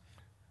out.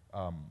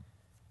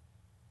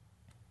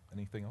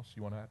 Anything else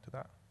you want to add to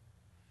that?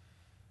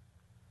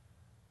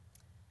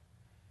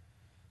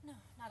 No,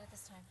 not at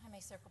this time. I may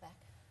circle back.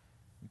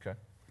 Okay.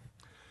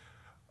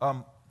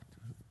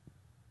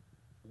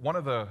 One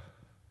of the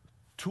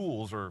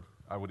tools, or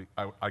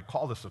I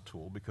call this a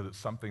tool because it's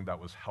something that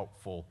was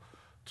helpful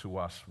to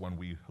us when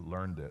we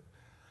learned it.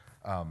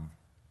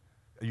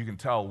 You can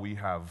tell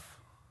we've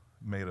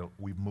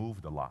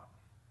moved a lot.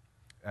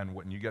 And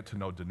when you get to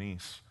know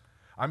Denise,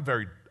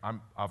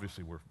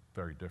 obviously we're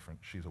very different.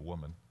 She's a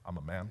woman, I'm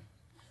a man.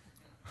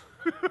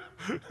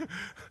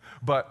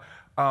 But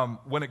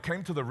when it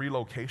came to the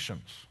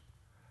relocations,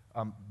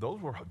 those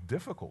were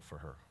difficult for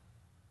her.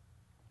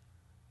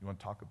 You want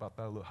to talk about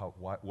that a little?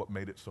 What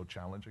made it so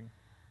challenging?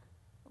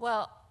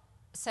 Well,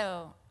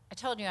 so I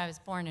told you I was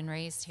born and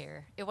raised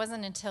here. It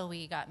wasn't until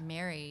we got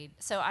married.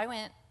 So I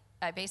went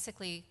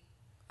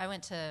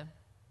to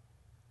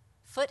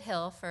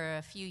Foothill for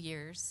a few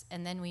years,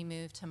 and then we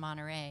moved to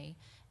Monterey.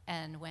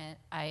 And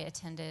I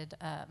attended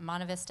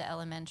Monte Vista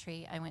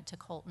Elementary. I went to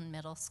Colton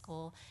Middle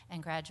School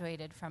and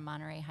graduated from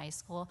Monterey High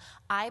School.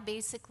 I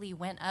basically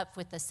went up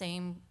with the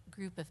same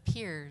group of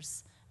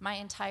peers my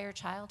entire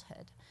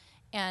childhood.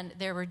 And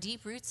there were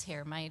deep roots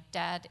here.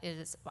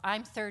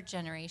 I'm third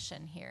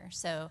generation here.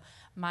 So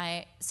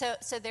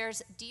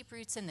there's deep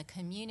roots in the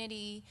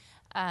community.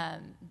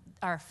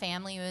 Our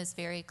family was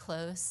very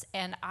close.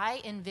 And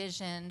I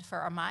envisioned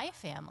for my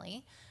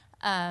family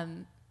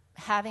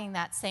having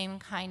that same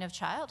kind of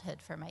childhood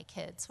for my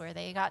kids, where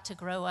they got to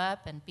grow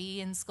up and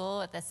be in school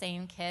with the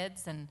same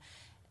kids and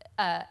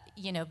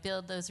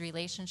build those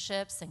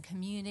relationships and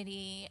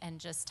community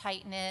and just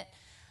tighten it.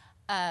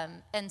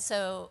 And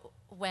so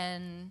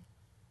when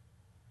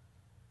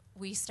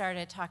we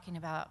started talking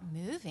about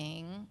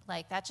moving,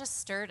 that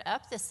just stirred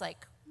up this,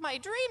 my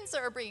dreams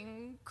are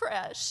being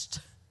crushed,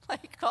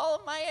 all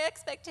of my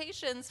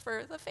expectations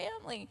for the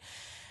family.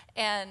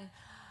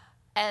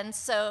 And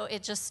so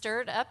it just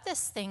stirred up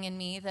this thing in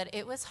me that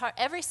it was hard.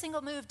 Every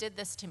single move did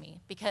this to me,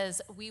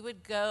 because we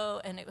would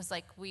go, and it was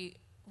we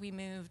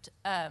moved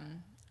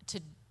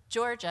to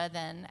Georgia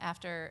then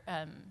after.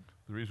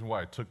 The reason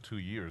why it took 2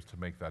 years to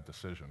make that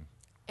decision.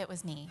 It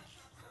was me.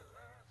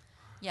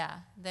 Yeah,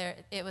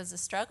 it was a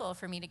struggle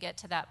for me to get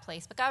to that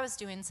place. But God was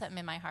doing something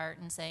in my heart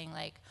and saying,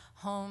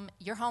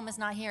 your home is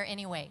not here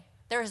anyway.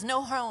 There is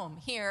no home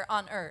here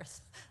on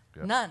earth.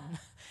 Yep. None.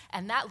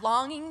 And that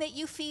longing that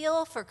you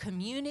feel for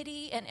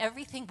community and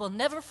everything will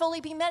never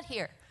fully be met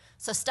here.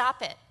 So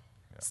stop it.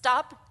 Yep.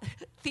 Stop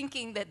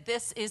thinking that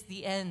this is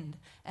the end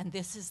and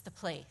this is the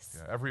place.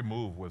 Yeah, every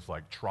move was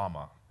like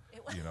trauma.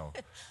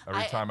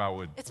 Every time I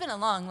would. It's been a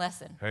long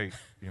lesson. Hey,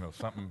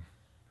 something.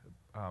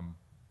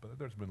 But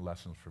there's been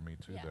lessons for me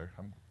too. Yeah. There,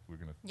 we're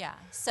gonna. Yeah.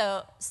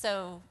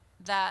 So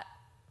that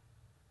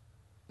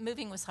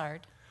moving was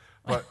hard.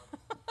 But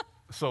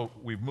so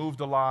we've moved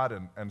a lot,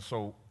 and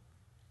so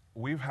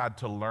we've had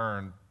to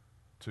learn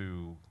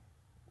to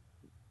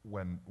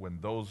when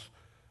those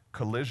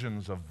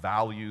collisions of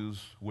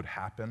values would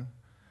happen,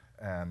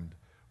 and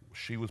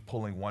she was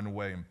pulling one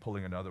way and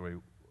pulling another way.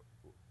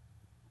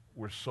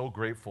 We're so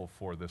grateful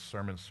for this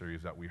sermon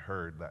series that we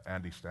heard that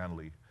Andy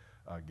Stanley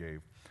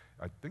gave.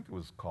 I think it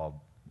was called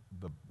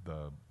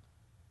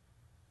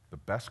the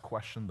best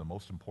question, the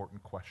most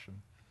important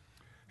question.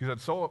 He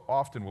said, so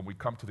often when we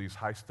come to these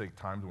high-stake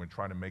times when we're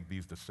trying to make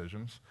these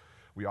decisions,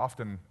 we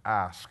often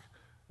ask,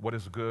 what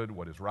is good,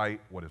 what is right,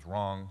 what is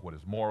wrong, what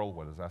is moral,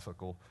 what is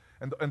ethical?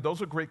 And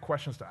those are great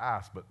questions to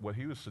ask, but what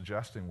he was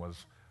suggesting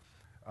was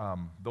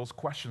those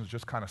questions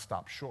just kind of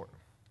stop short.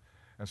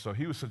 And so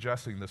he was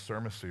suggesting in this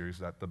sermon series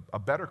that a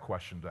better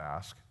question to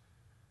ask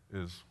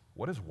is,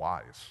 what is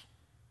wise?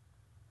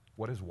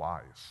 What is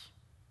wise?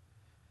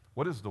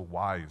 What is the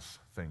wise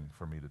thing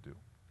for me to do?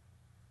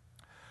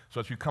 So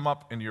as you come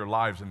up in your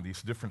lives in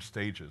these different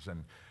stages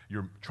and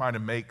you're trying to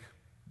make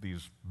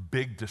these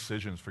big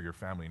decisions for your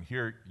family, and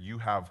here you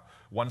have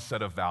one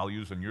set of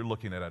values and you're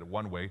looking at it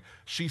one way,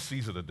 she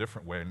sees it a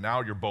different way, and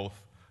now you're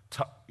both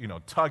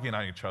tugging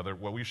on each other,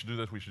 well, we should do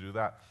this, we should do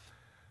that.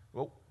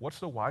 Well, what's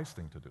the wise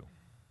thing to do?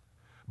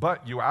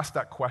 But you ask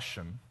that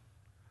question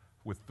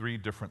with 3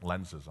 different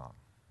lenses on.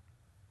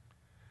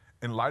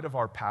 In light of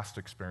our past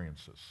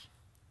experiences,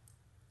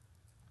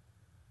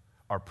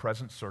 our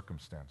present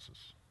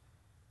circumstances,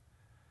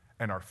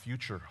 and our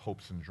future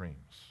hopes and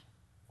dreams,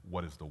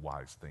 what is the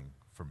wise thing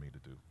for me to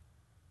do?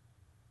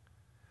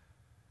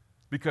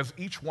 Because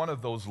each one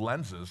of those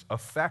lenses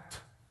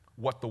affect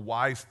what the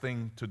wise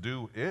thing to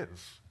do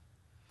is.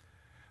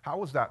 How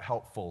was that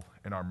helpful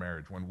in our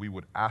marriage when we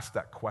would ask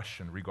that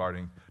question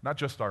regarding not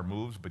just our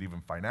moves, but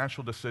even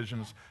financial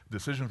decisions,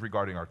 decisions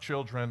regarding our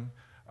children,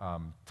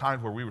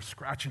 times where we were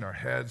scratching our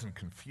heads and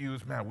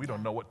confused, man, we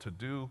don't know what to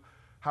do.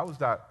 How was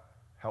that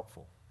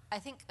helpful? I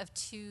think of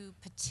 2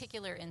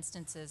 particular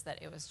instances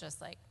that it was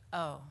just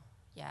oh,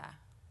 yeah.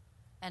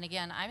 And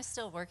again, I'm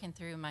still working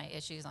through my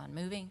issues on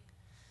moving.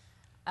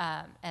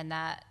 and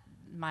that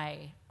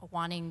my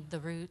wanting the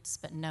roots,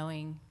 but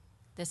knowing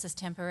this is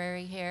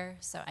temporary here,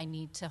 so I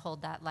need to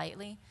hold that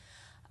lightly.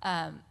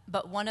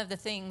 But one of the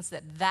things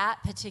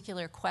that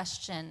particular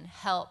question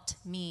helped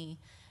me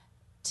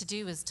to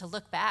do is to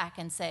look back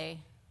and say,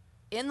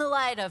 in the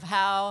light of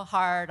how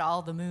hard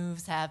all the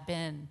moves have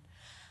been,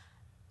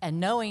 and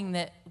knowing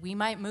that we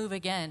might move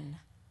again,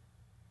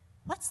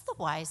 what's the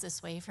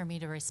wisest way for me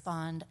to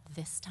respond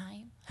this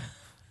time?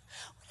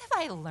 What have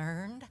I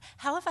learned?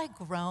 How have I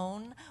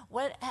grown?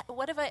 What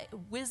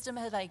wisdom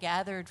have I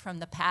gathered from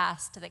the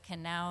past that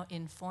can now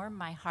inform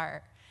my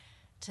heart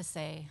to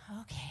say,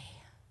 okay,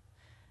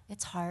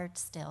 it's hard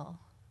still,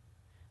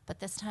 but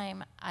this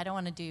time I don't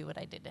want to do what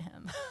I did to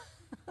him.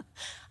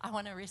 I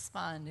want to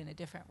respond in a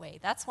different way.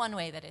 That's one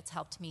way that it's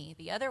helped me.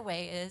 The other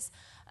way is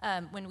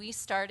when we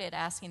started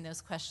asking those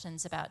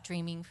questions about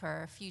dreaming for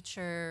our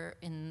future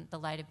in the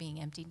light of being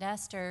empty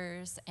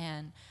nesters,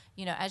 and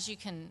as you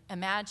can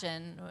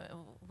imagine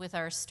with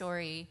our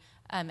story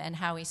and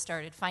how we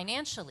started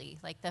financially,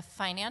 like the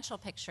financial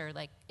picture,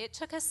 like it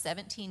took us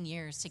 17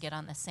 years to get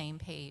on the same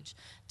page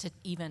to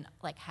even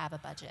like have a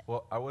budget.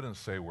 Well, I wouldn't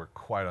say we're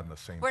quite on the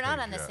same page. We're not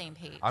on the yet. same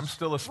page. I'm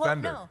still a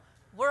spender. Well, no.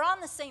 We're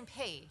on the same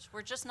page.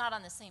 We're just not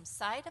on the same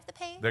side of the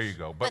page. There you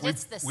go. But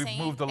it's the we've same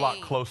moved a lot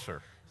page.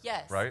 closer.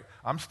 Yes. Right?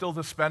 I'm still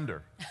the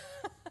spender,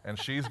 and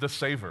she's the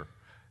saver.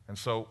 And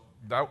so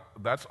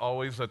that's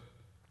always a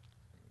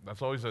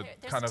There's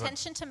kind of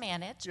tension to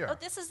manage. Yeah. Oh,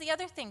 this is the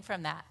other thing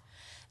from that.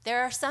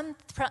 There are some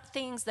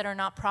things that are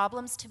not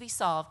problems to be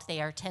solved.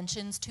 They are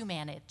tensions to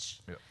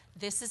manage. Yeah.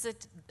 This is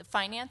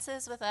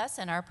finances with us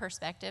and our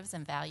perspectives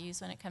and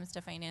values when it comes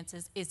to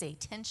finances is a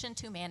tension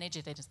to manage.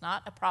 It is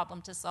not a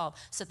problem to solve.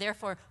 So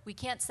therefore, we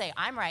can't say,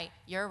 I'm right,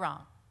 you're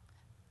wrong.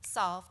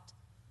 Solved.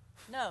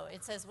 No,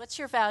 it says, what's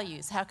your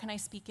values? How can I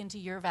speak into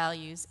your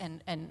values?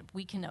 And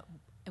we can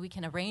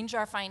arrange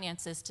our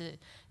finances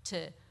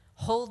to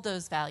hold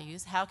those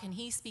values. How can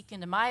he speak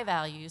into my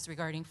values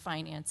regarding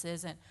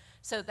finances? And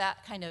so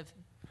that kind of...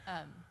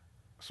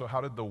 So how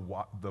did the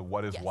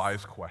what is Yes.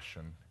 wise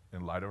question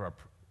in light of our...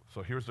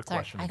 So here's the Sorry,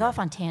 question I again. go off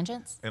on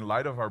tangents? In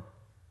light of our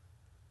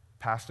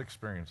past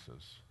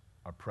experiences,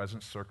 our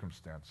present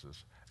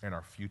circumstances, and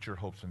our future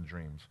hopes and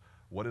dreams,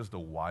 what is the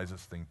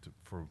wisest thing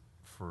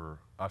for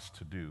us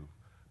to do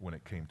when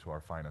it came to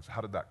our finances?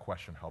 How did that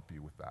question help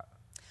you with that?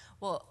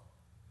 Well,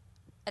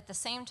 at the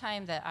same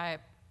time that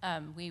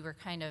we were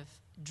kind of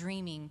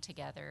dreaming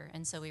together,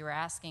 and so we were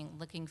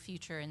looking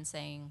future and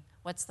saying,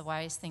 what's the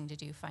wise thing to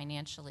do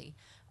financially?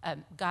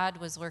 God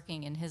was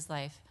working in his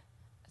life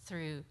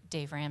through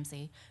Dave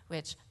Ramsey,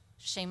 which,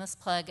 shameless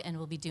plug, and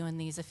we'll be doing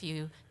these a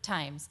few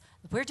times.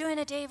 We're doing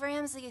a Dave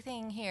Ramsey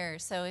thing here,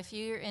 so if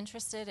you're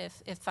interested,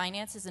 if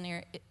finance is an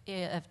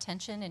area of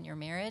tension in your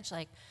marriage,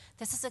 like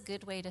this is a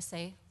good way to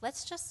say,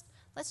 let's just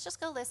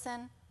go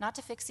listen, not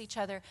to fix each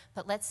other,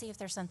 but let's see if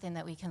there's something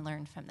that we can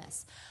learn from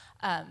this.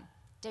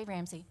 Dave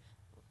Ramsey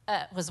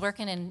was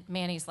working in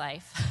Manny's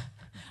life.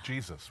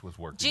 Jesus was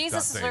working. Jesus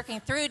not is Dave. working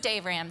through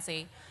Dave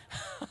Ramsey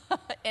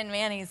in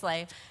Manny's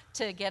life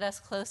to get us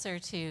closer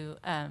to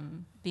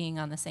being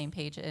on the same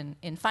page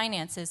in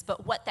finances.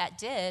 But what that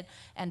did,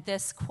 and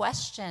this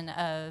question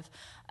of,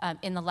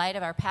 in the light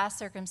of our past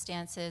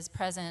circumstances,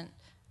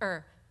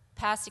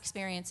 past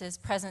experiences,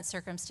 present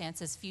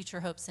circumstances, future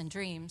hopes and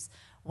dreams,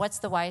 what's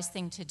the wise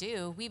thing to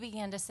do? We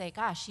began to say,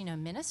 gosh,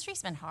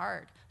 ministry's been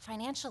hard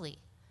financially.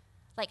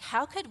 Like,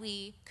 how could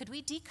we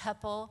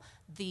decouple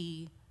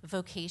the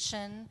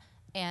vocation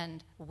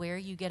and where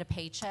you get a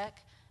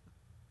paycheck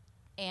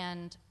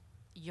and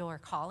your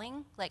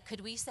calling? Like,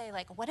 could we say,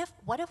 like, what if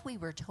we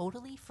were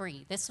totally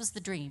free? This was the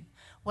dream.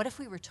 What if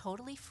we were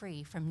totally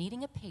free from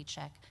needing a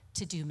paycheck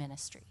to do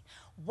ministry?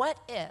 What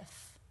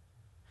if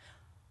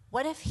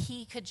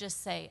he could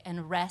just say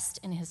and rest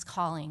in his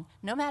calling,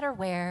 no matter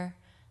where,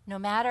 no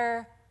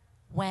matter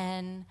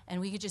when,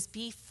 and we could just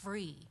be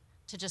free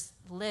to just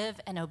live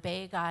and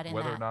obey God in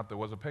Whether that. or not there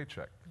was a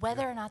paycheck.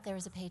 Whether or not there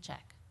was a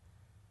paycheck.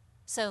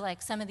 So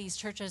like some of these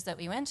churches that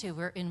we went to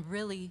were in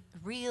really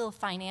real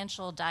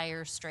financial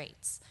dire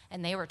straits,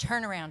 and they were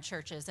turnaround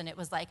churches, and it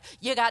was like,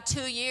 you got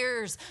 2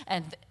 years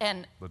and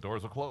The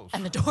doors are closed.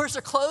 and the doors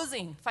are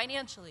closing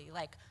financially.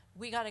 Like,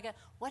 we got to get.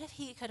 What if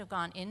he could have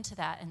gone into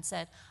that and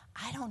said,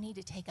 I don't need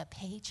to take a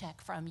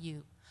paycheck from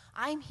you.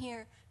 I'm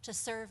here to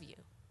serve you.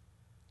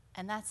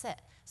 And that's it.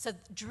 So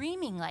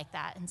dreaming like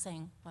that and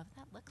saying, what would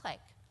that look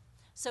like?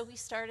 So we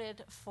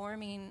started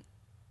forming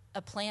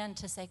a plan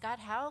to say, God,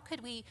 how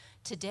could we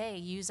today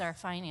use our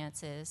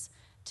finances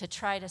to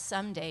try to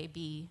someday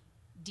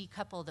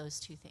decouple those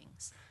two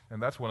things?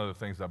 And that's one of the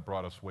things that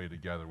brought us way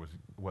together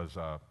was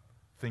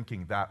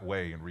thinking that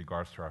way in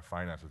regards to our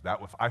finances.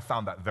 I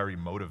found that very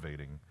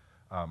motivating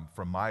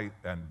from my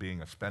end,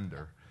 being a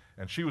spender,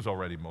 and she was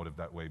already motivated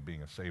that way,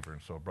 being a saver,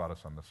 and so it brought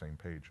us on the same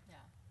page.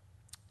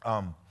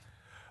 Yeah.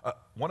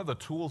 One of the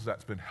tools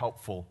that's been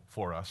helpful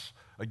for us,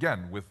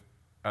 again,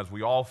 as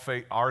we all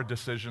face, our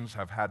decisions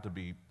have had to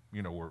be,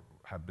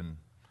 have been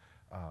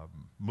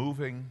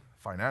moving,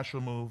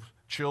 financial moves,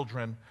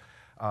 children.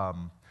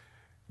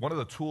 one of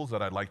the tools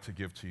that I'd like to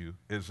give to you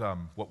is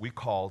what we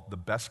call the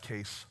best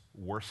case,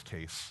 worst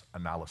case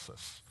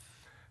analysis.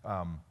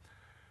 Where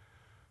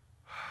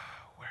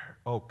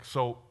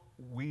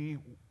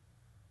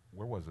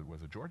was it?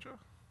 Was it Georgia?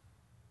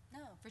 No,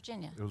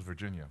 Virginia. It was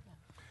Virginia. Yeah.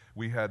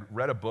 We had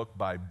read a book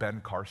by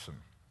Ben Carson.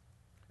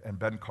 And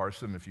Ben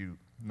Carson, if you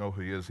know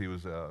who he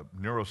was a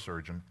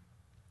neurosurgeon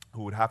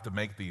who would have to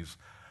make these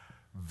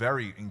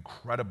very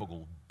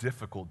incredible,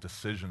 difficult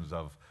decisions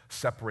of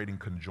separating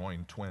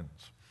conjoined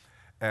twins.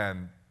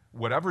 And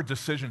whatever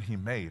decision he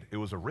made, it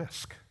was a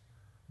risk.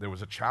 There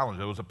was a challenge.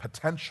 There was a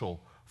potential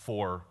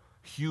for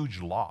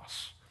huge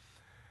loss.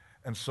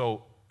 And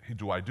so,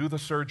 do I do the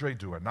surgery?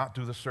 Do I not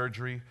do the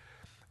surgery?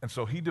 And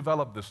so he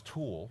developed this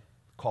tool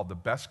called the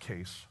best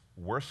case,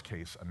 worst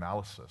case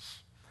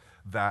analysis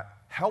that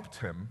helped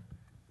him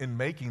in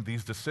making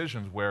these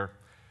decisions where,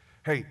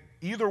 hey,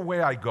 either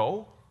way I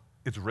go,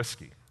 it's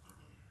risky.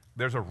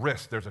 There's a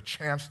risk, there's a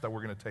chance that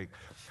we're going to take.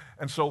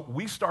 And so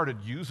we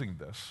started using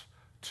this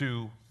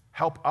to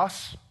help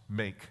us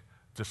make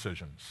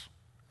decisions.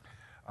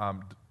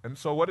 And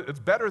so it's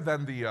better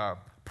than the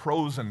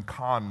pros and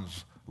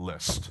cons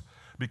list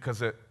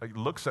because it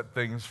looks at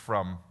things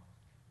from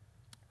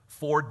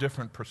 4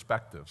 different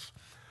perspectives.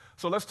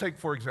 So let's take,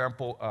 for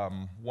example,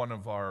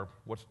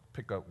 let's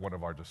pick up one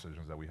of our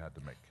decisions that we had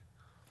to make.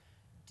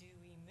 Do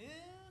we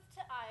move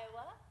to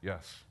Iowa?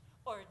 Yes.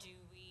 Or do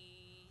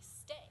we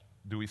stay?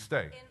 Do we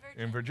stay?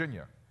 In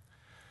Virginia.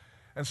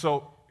 And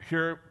so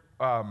here's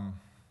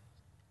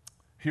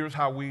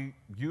how we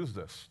use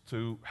this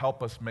to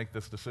help us make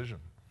this decision.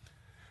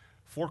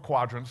 4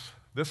 quadrants.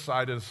 This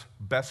side is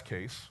best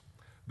case.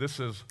 This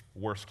is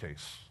worst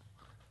case.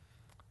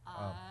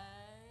 Iowa?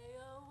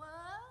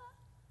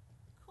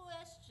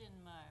 Question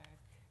mark.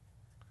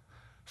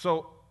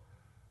 So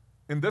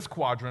in this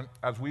quadrant,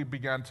 as we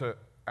began to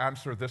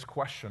answer this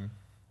question,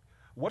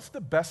 what's the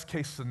best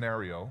case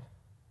scenario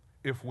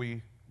if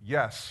we,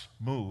 yes,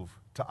 move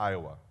to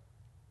Iowa?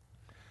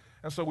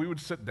 And so we would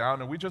sit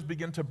down and we just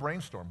begin to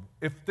brainstorm.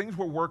 If things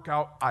would work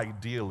out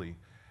ideally,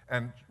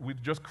 and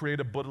we'd just create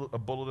a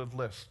bulleted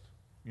list,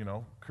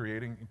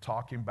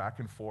 talking back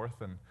and forth,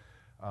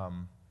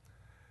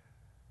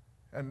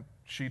 and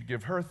she'd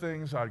give her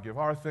things, I'd give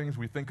our things.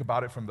 We think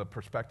about it from the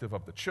perspective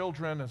of the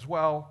children as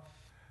well.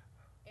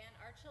 And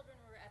our children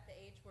were at the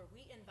age where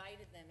we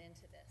invited them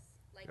into this.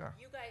 Yeah.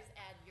 You guys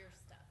add your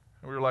stuff.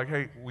 And we were like,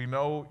 hey, we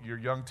know you're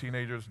young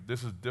teenagers.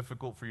 This is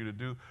difficult for you to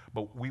do,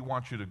 but we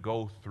want you to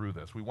go through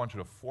this. We want you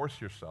to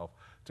force yourself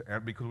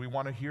because we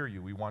want to hear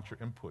you. We want your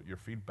input, your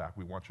feedback.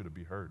 We want you to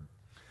be heard.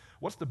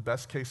 What's the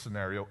best case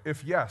scenario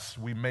if, yes,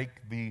 we make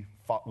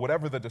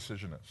whatever the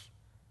decision is?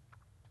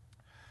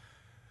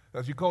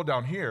 As you go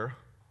down here,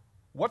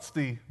 what's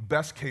the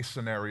best case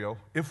scenario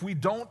if we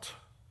don't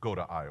go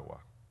to Iowa?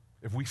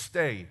 If we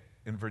stay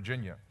in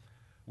Virginia?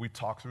 We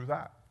talk through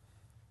that.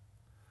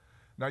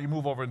 Now you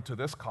move over into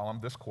this column,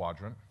 this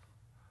quadrant.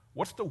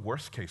 What's the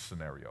worst case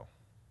scenario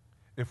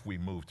if we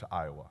move to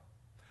Iowa?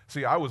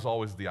 See, I was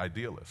always the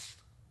idealist.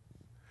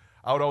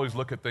 I would always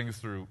look at things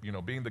through,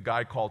 being the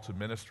guy called to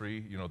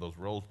ministry, those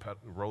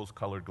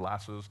rose-colored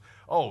glasses.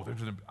 Oh,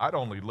 I'd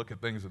only look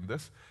at things in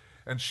this.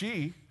 And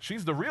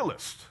she's the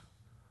realist.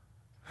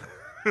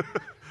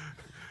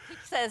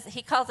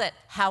 He calls it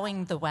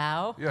howing the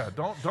wow. Yeah,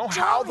 don't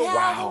howl the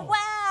wow.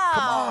 Wow.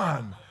 Come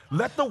on.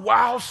 Let the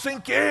wow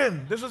sink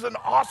in. This is an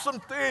awesome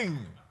thing.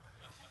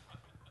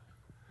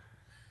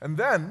 And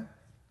then,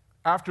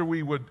 after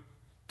we would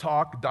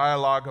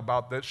dialogue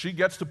about this, she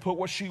gets to put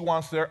what she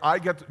wants there. I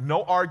get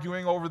no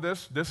arguing over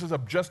this. This is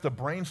just a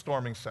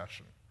brainstorming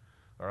session.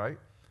 All right?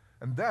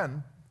 And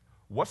then,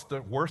 what's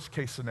the worst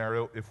case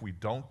scenario if we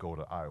don't go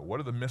to Iowa? What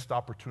are the missed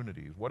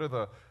opportunities? What are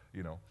the,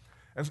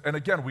 And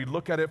again, we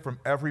look at it from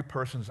every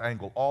person's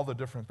angle, all the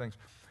different things.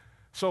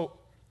 So,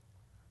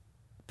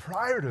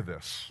 prior to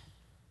this,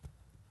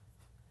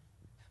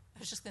 I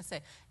was just going to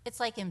say, it's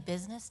like in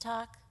business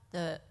talk,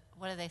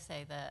 what do they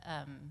say, the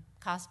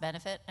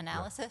cost-benefit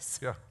analysis?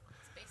 Yeah.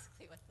 That's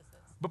basically what this is.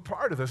 But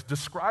prior to this,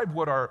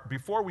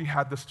 before we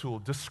had this tool,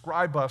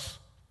 describe us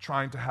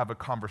trying to have a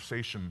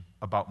conversation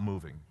about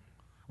moving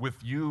with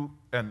you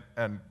and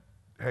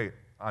hey,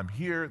 I'm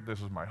here,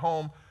 this is my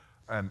home,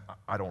 and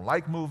I don't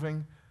like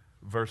moving,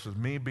 versus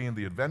me being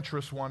the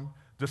adventurous one.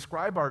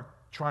 Describe our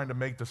trying to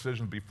make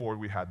decisions before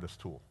we had this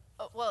tool.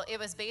 Well, it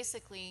was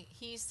basically,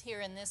 he's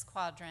here in this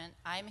quadrant,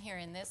 I'm here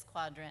in this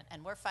quadrant,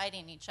 and we're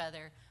fighting each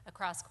other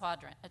across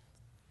quadrant.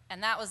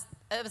 And it was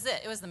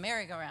it. It was the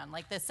merry-go-round,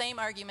 like the same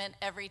argument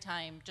every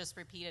time, just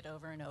repeated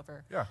over and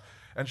over. Yeah,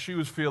 and she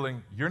was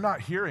feeling, you're not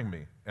hearing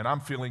me, and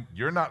I'm feeling,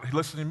 you're not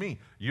listening to me.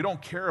 You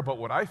don't care about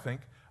what I think.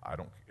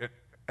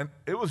 And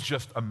it was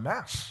just a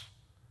mess.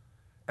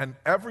 And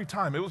every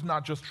time, it was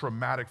not just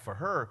traumatic for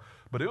her,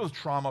 but it was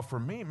trauma for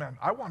me, man.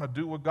 I want to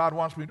do what God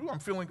wants me to do. I'm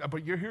feeling,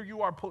 but here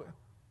you are pulling.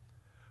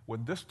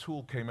 When this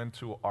tool came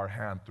into our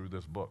hand through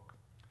this book,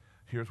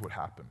 here's what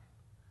happened.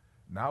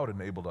 Now it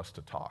enabled us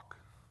to talk.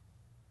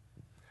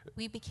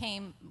 We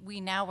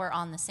now were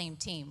on the same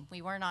team.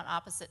 We weren't on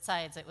opposite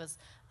sides. It was,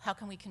 how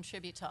can we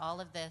contribute to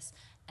all of this?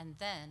 And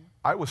then,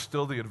 I was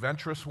still the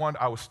adventurous one.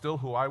 I was still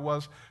who I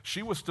was.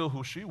 She was still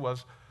who she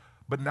was.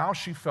 But now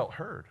she felt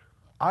heard.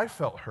 I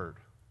felt heard.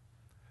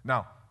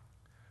 Now,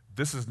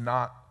 this is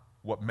not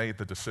what made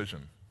the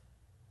decision.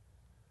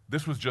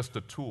 This was just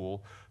a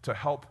tool to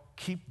help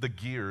keep the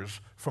gears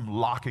from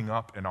locking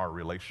up in our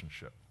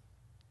relationship,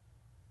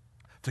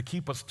 to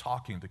keep us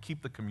talking, to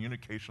keep the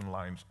communication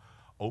lines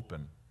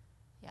open.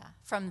 yeah,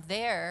 from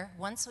there,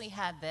 once we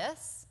had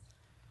this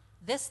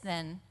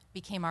then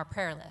became our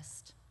prayer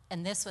list.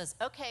 And this was,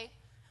 okay,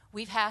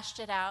 we've hashed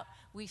it out,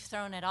 we've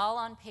thrown it all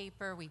on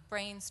paper, we've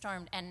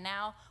brainstormed, and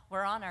now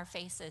we're on our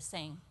faces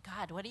saying,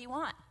 God, what do you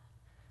want?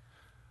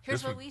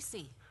 Here's what we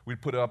see.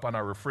 We'd put it up on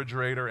our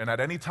refrigerator, and at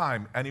any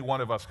time, any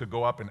one of us could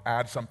go up and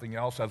add something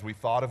else as we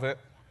thought of it,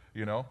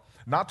 you know?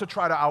 Not to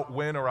try to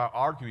outwin or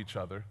out-argue each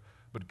other,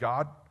 but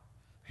God,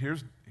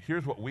 here's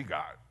what we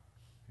got.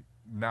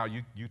 Now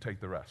you take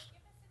the rest. Give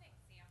us an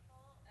example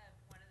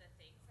of one of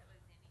the things that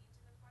was in each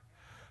of the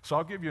quadrants. So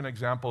I'll give you an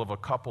example of a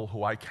couple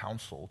who I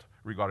counseled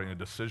regarding a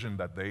decision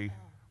that they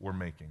were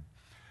making.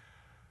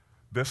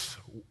 This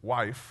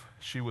wife,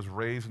 she was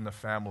raised in a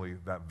family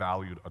that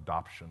valued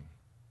adoption.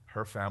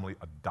 Her family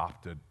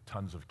adopted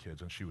tons of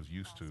kids, and she was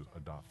used to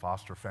adopt,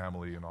 foster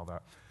family and all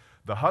that.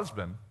 The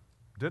husband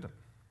didn't.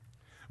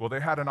 Well, they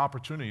had an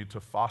opportunity to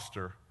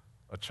foster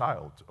a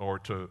child or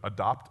to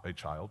adopt a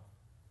child,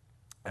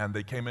 and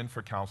they came in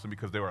for counseling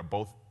because they were at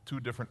both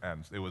two different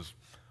ends. It was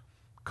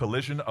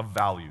collision of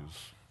values.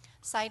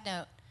 Side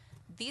note,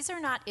 these are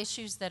not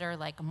issues that are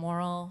like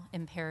moral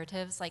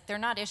imperatives. Like, they're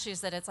not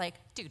issues that it's like,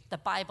 dude, the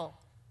Bible,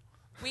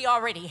 we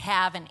already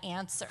have an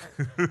answer.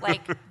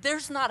 Like,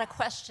 there's not a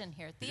question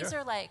here. These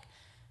are like,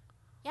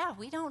 yeah,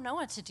 we don't know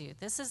what to do.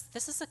 This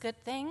is a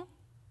good thing.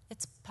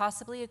 It's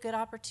possibly a good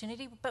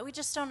opportunity, but we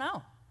just don't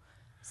know.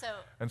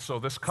 So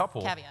this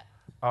couple caveat.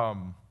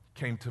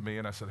 Came to me,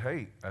 and I said,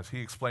 hey, as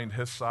he explained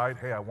his side,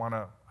 hey, I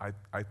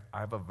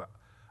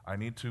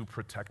need to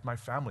protect my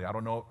family. I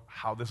don't know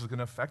how this is going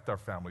to affect our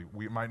family.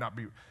 We might not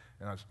be.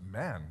 And I said,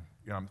 man,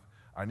 you know,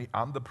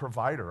 I'm the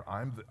provider.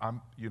 And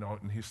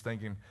he's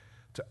thinking,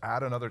 to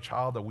add another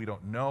child that we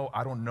don't know,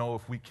 I don't know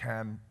if we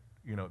can,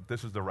 you know,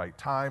 this is the right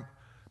time,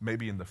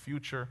 maybe in the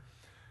future.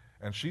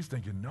 And she's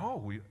thinking,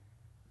 no,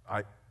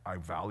 I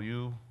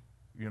value,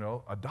 you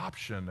know,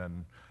 adoption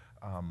and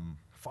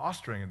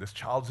fostering, and this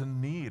child's in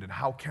need, and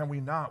how can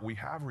we not? We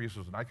have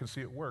resources, and I can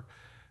see it work.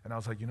 And I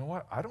was like, you know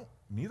what?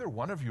 Neither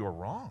one of you are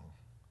wrong.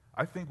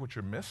 I think what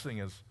you're missing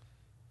is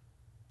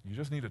you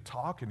just need to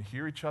talk and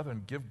hear each other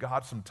and give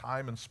God some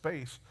time and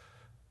space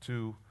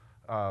to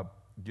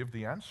give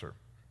the answer.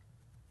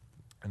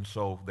 And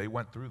so they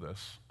went through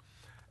this,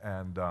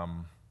 and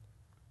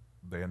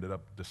they ended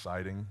up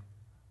deciding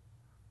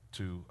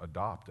to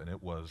adopt, and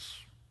it was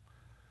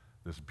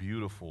this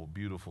beautiful,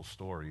 beautiful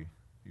story.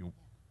 You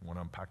want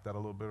to unpack that a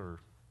little bit, or?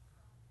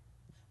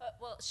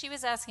 Well, she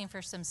was asking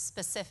for some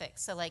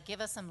specifics. So, like,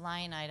 give us some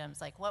line items.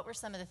 Like, what were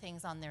some of the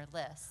things on their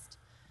list?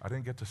 I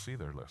didn't get to see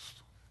their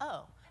list.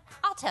 Oh,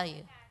 I'll tell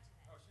you.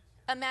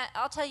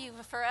 I'll tell you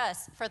for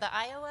us, for the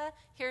Iowa,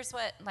 here's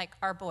what, like,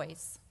 our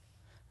boys,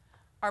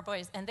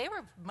 and they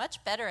were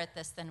much better at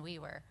this than we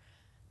were.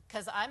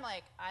 Because I'm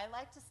like, I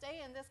like to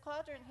stay in this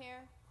quadrant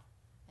here,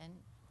 and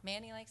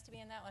Manny likes to be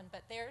in that one.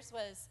 But theirs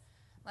was,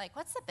 like,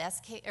 what's the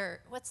best case, or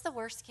what's the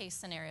worst case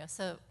scenario?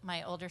 So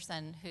my older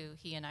son, who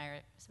he and I are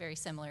very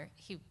similar,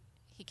 he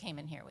came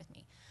in here with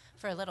me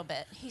for a little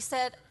bit. He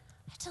said,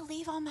 I have to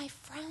leave all my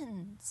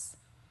friends.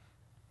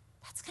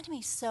 That's going to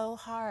be so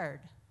hard.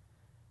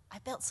 I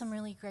built some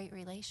really great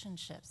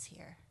relationships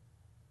here.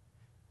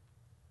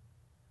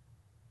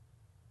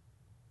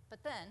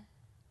 But then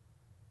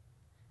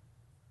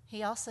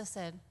he also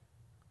said,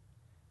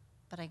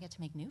 but I get to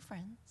make new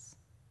friends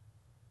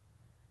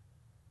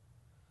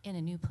in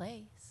a new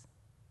place.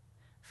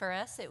 For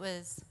us, it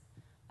was,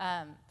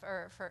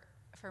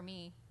 for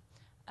me,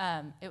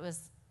 it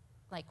was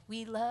like,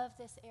 we love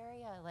this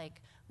area.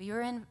 Like, we were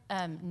in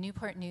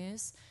Newport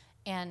News,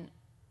 and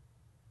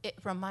it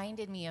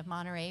reminded me of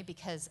Monterey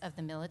because of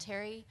the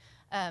military.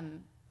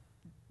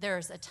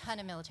 There's a ton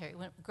of military.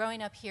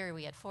 Growing up here,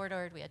 we had Fort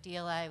Ord, we had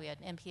DLI, we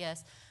had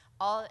MPS,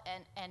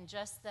 and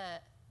just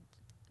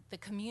the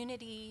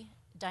community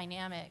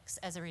dynamics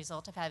as a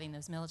result of having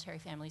those military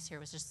families here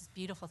was just this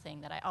beautiful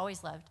thing that I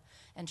always loved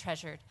and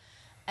treasured.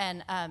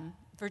 And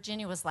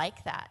Virginia was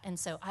like that. And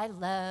so I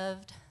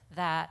loved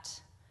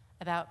that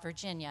about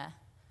Virginia.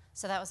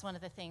 So that was one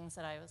of the things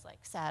that I was like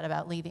sad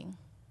about leaving.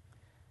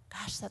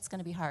 Gosh, that's going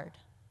to be hard.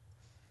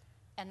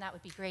 And that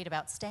would be great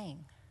about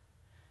staying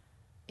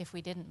if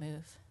we didn't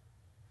move.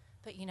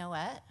 But you know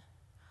what?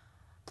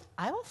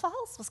 Iowa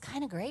Falls was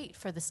kind of great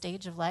for the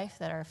stage of life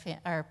that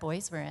our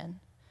boys were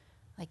in.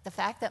 Like, the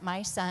fact that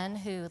my son,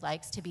 who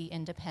likes to be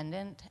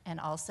independent and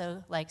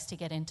also likes to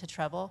get into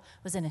trouble,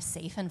 was in a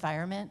safe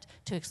environment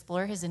to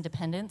explore his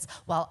independence,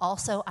 while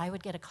also I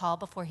would get a call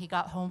before he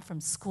got home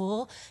from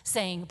school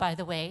saying, by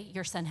the way,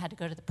 your son had to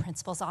go to the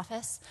principal's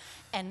office.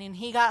 And when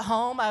he got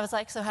home, I was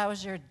like, so how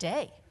was your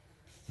day?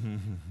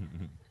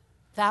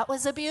 That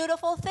was a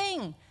beautiful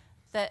thing.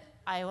 That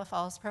Iowa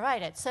Falls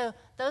provided. So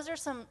those are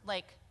some,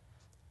 like,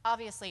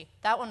 obviously,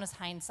 that one was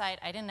hindsight.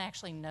 I didn't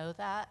actually know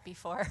that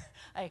before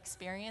I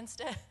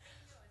experienced it.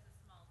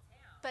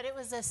 But it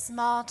was a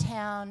small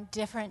town,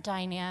 different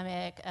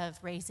dynamic of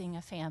raising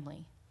a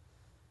family.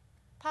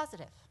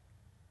 Positive.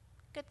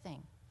 Good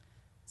thing.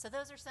 So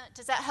those are some,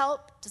 does that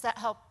help? Does that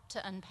help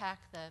to unpack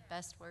the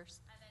best,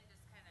 worst? And then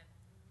just kind of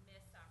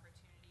missed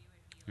opportunity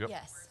would be Yep.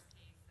 like Yes. worst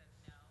case of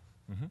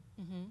no.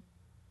 Mm-hmm.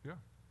 Yeah.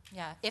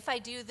 Yeah. If I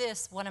do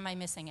this, what am I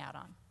missing out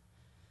on?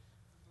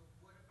 But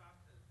what about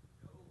the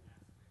no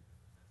aspect of the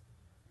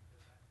testimony?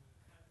 Because I mean,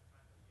 kind of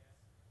find a yes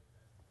in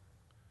the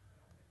testimony. I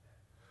don't think that.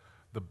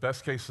 The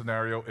best case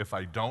scenario, if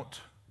I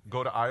don't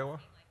go to Iowa,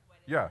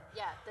 yeah.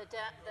 Yeah, the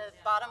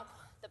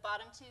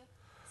bottom two.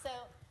 So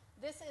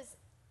this is,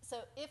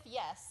 so if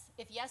yes,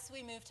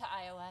 we move to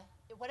Iowa.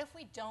 What if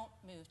we don't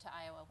move to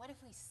Iowa? What if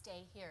we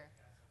stay here?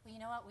 Well, you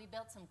know what? We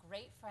built some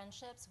great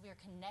friendships. We're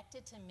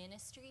connected to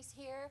ministries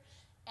here,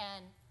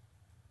 and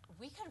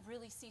we could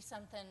really see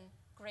something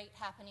great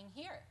happening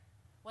here.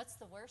 What's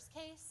the worst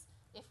case?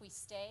 If we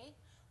stay,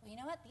 well, you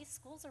know what? These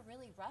schools are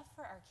really rough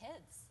for our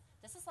kids.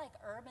 This is like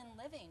urban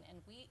living,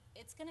 and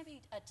it's going to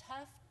be a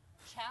tough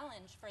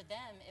challenge for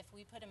them if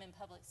we put them in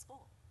public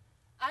school.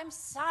 I'm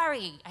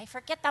sorry, I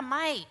forget the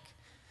mic.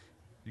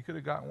 You could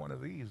have gotten one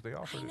of these. They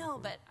offered I it know,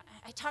 for- but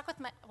I talk with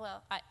my,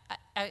 well,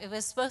 it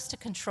was supposed to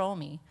control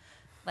me.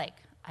 Like,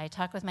 I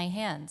talk with my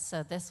hands,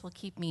 so this will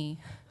keep me,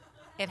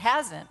 it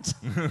hasn't.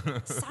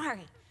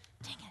 Sorry,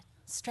 dang it,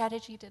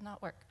 strategy did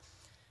not work.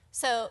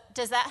 So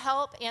does that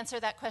help answer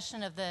that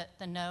question of the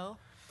no?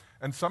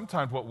 And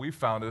sometimes what we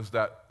found is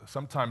that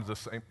sometimes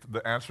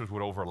the answers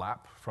would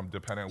overlap from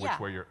depending on which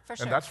Yeah, way you're, for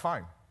sure. and that's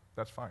fine.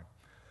 That's fine.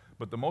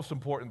 But the most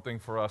important thing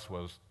for us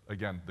was,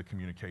 again, the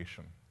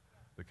communication.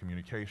 The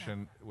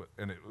communication,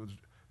 and it was,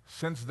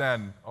 since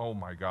then, oh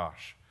my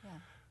gosh. Yeah.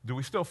 Do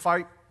we still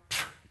fight?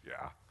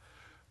 Yeah.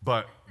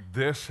 But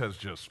this has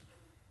just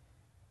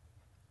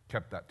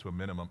kept that to a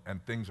minimum,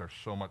 and things are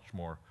so much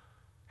more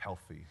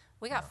healthy.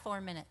 We got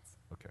 4 minutes.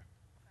 Okay.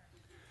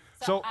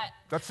 So I-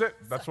 that's it.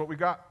 That's what we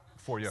got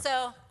for you.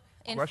 So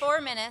in Question?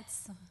 4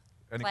 minutes,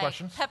 Any like,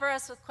 questions? pepper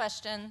us with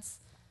questions.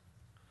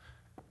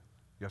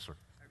 Yes, sir.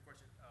 I have a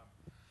question.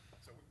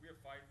 So we have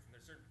fights, and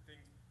there's certain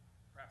things,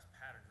 perhaps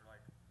patterns, are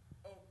like,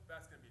 oh,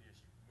 that's going to be the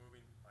issue.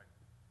 Moving, like,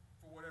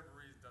 for whatever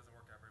reason, doesn't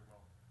work out very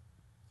well.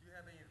 Do you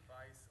have any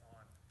advice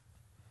on,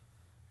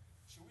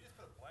 should we just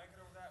put a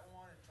blanket over that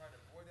one and try to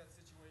avoid that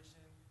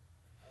situation,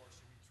 or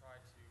should we try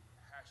to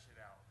hash it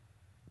out?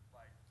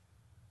 Like,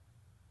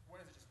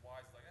 when is it just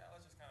wise, like,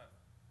 let's just kind of,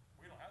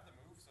 we don't have to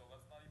move, so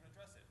let's not even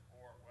address it.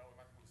 Or, well, we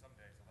might have to move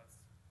someday, so let's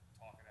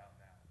talk it out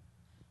now.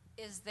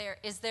 Is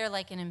there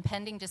like an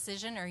impending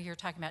decision, or you're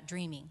talking about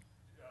dreaming?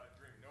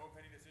 Dream, no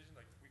impending decision.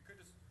 Like we could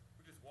just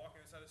walk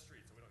on the side of the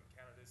street, so we don't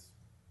encounter this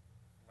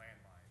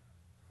landmine.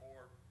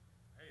 Or,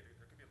 hey,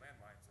 there could be a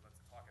landmine, so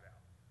let's talk it out.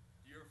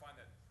 Do you ever find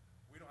that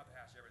we don't have to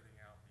hash everything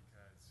out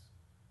because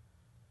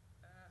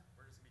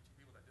we're just gonna be two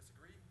people that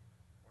disagree,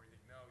 or you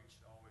think no, you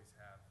should always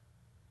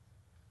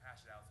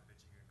hash it out so that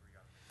you can agree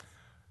on things?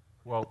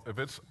 Well,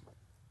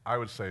 I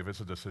would say if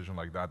it's a decision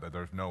like that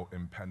there's no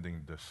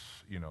impending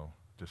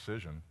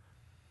decision,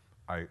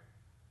 I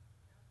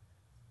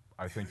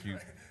think you.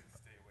 Stay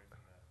away from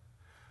that.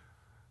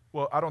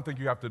 Well, I don't think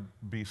you have to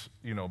be,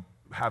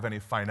 have any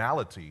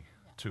finality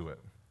to it.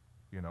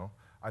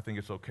 I think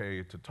it's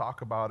okay to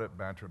talk about it,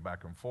 banter it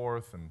back and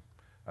forth, and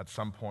at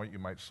some point you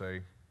might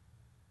say,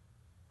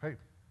 hey,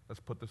 let's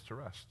put this to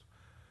rest.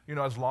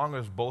 As long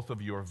as both of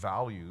your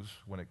values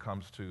when it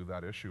comes to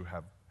that issue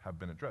have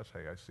been addressed.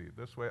 Hey, I see it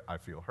this way. I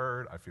feel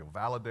heard. I feel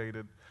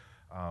validated.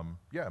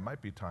 Yeah, it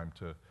might be time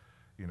to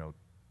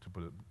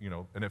put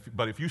it,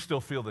 but if you still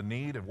feel the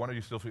need, if one of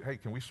you still feel, hey,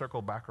 can we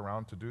circle back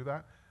around to do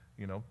that?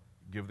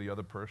 Give the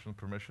other person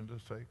permission to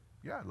say,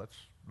 yeah,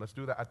 let's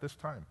do that at this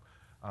time.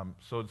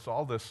 So it's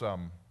all this,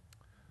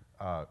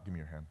 give me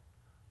your hand.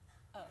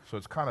 Oh. So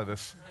it's kind of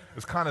this,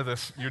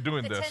 you're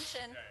doing The this.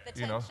 tension, the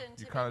you know, tension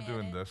to you're be kind of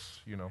doing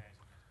managed. this,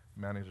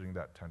 managing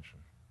that tension.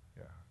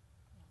 Yeah.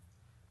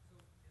 So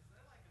is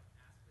there like an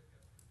aspect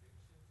of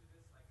conviction to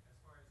this, like as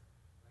far as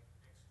like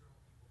external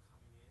people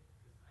coming in?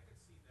 Because I could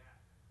see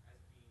that as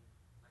being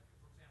like,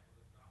 for example,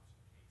 the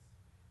adoption case.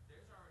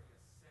 There's already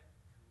a set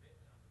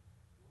commitment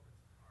on the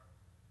woman's part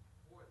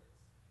for this.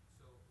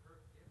 So her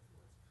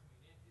influence coming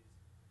in is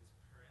this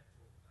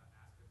parental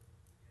aspect of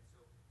it. And so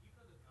even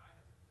though the guy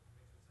has a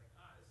conviction, it's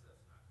like, this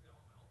stuff's not good. I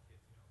want my own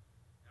kids,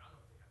 And I don't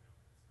know if they have their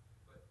own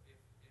kids. But if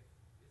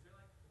is there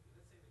like, let's say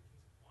the case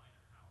of buying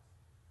a house,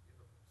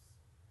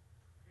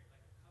 if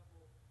like a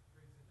couple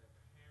brings in their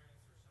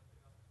parents or something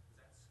else, does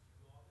that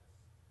skew all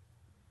this?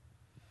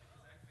 Because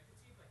I could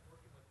see like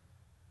working with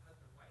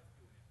husband and wife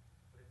doing it,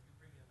 but if you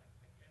bring in like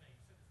Anna,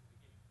 you said this in the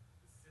beginning,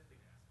 the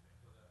sibling aspect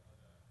or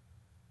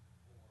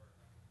like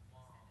a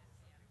mom or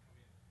something come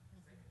in,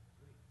 it's like it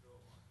really throw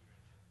a monkey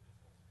wrench into this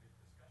whole big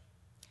discussion.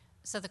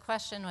 So the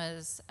question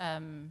was,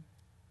 I'm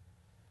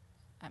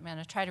going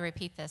to try to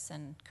repeat this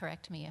and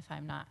correct me if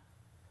I'm not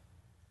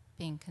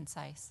being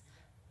concise.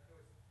 In other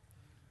words,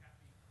 you have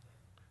to be like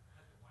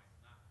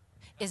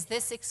is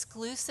this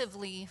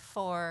exclusively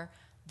for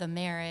the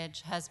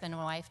marriage, husband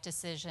and wife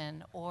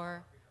decision,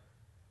 or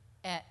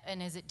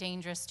and is it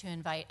dangerous to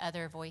invite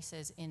other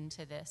voices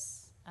into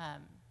this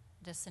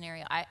this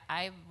scenario?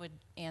 I would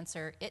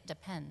answer it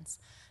depends,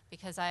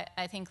 because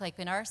I think like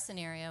in our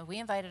scenario, we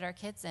invited our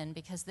kids in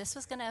because this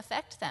was going to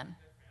affect them.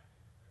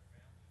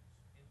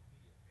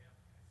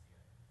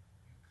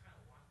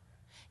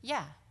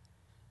 Yeah.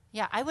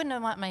 Yeah, I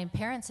wouldn't want my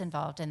parents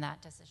involved in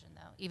that decision,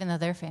 though, even though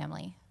they're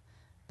family.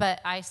 But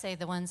I say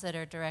the ones that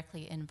are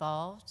directly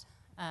involved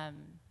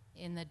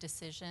in the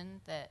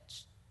decision that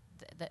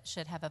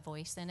should have a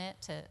voice in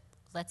it.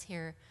 Let's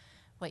hear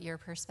what your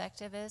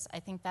perspective is. I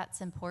think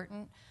that's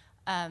important.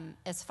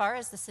 As far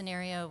as the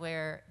scenario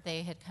where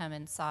they had come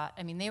and sought,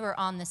 I mean, they were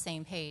on the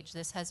same page.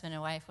 This husband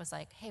and wife was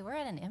like, "Hey, we're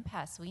at an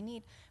impasse. We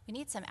need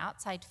some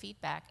outside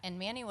feedback." And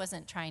Manny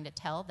wasn't trying to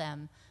tell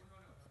them.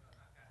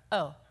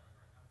 Oh.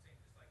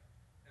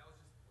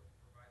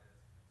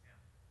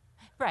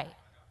 Right.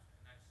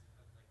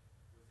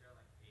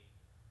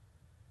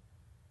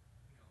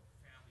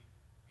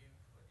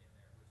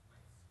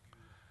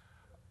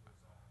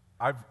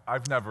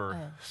 I've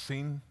never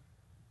seen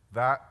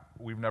that.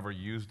 We've never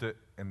used it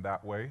in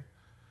that way.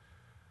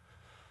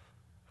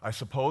 I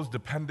suppose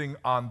depending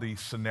on the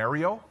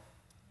scenario,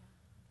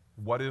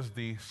 what is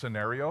the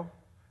scenario,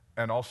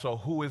 and also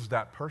who is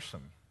that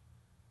person?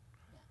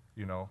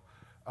 You know,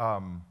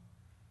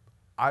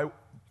 I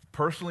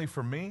personally,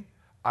 for me,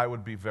 I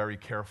would be very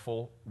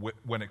careful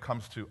when it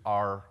comes to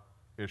our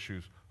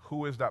issues.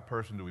 Who is that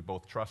person? Do we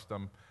both trust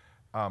them?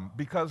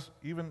 Because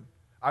even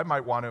I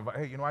might want to,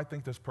 hey, I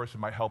think this person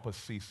might help us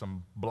see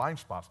some blind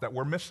spots that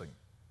we're missing,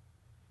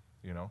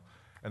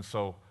 And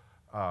so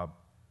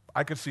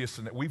I could see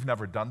we've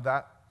never done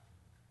that,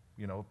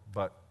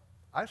 but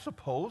I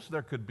suppose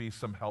there could be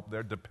some help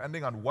there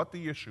depending on what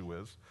the issue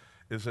is.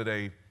 Is it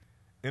a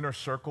inner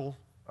circle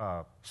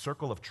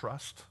of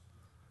trust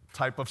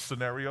type of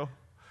scenario?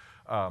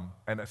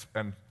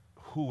 And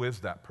who is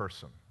that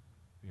person,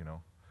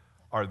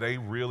 Are they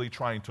really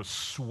trying to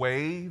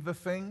sway the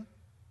thing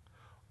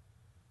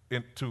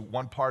into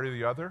one part or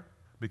the other?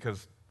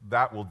 Because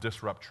that will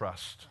disrupt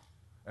trust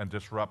and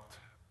disrupt,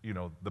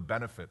 the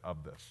benefit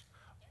of this.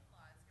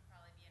 In-laws could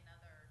probably be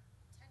another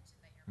tension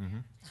that you're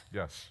managing.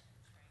 Yes.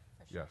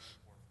 Yes.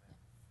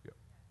 Yeah.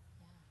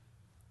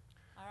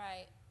 All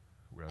right.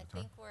 We're out I of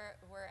time. think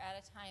we're out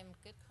of time.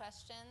 Good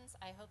questions.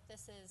 I hope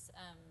this has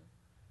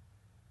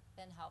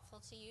been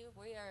helpful to you.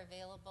 We are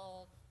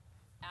available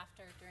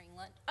after, during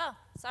lunch. Oh,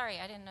 sorry,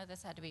 I didn't know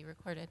this had to be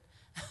recorded.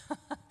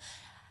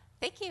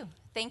 Thank you.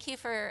 Thank you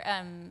for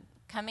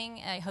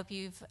coming. I hope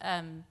you've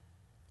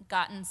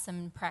gotten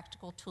some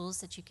practical tools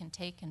that you can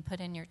take and put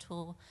in your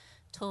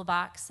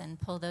toolbox and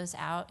pull those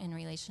out in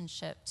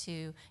relationship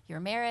to your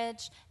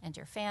marriage and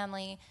your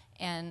family,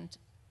 and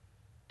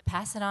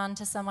pass it on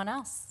to someone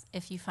else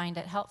if you find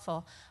it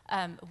helpful.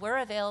 We're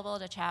available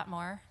to chat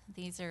more.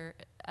 These are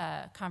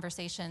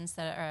conversations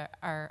that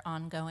are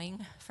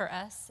ongoing for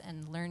us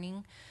and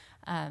learning.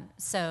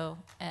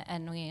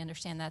 And we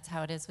understand that's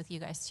how it is with you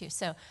guys too.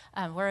 So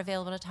we're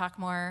available to talk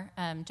more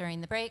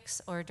during the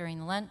breaks or during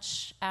the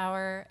lunch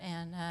hour.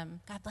 And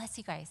God bless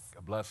you guys.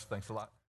 God bless. Thanks a lot.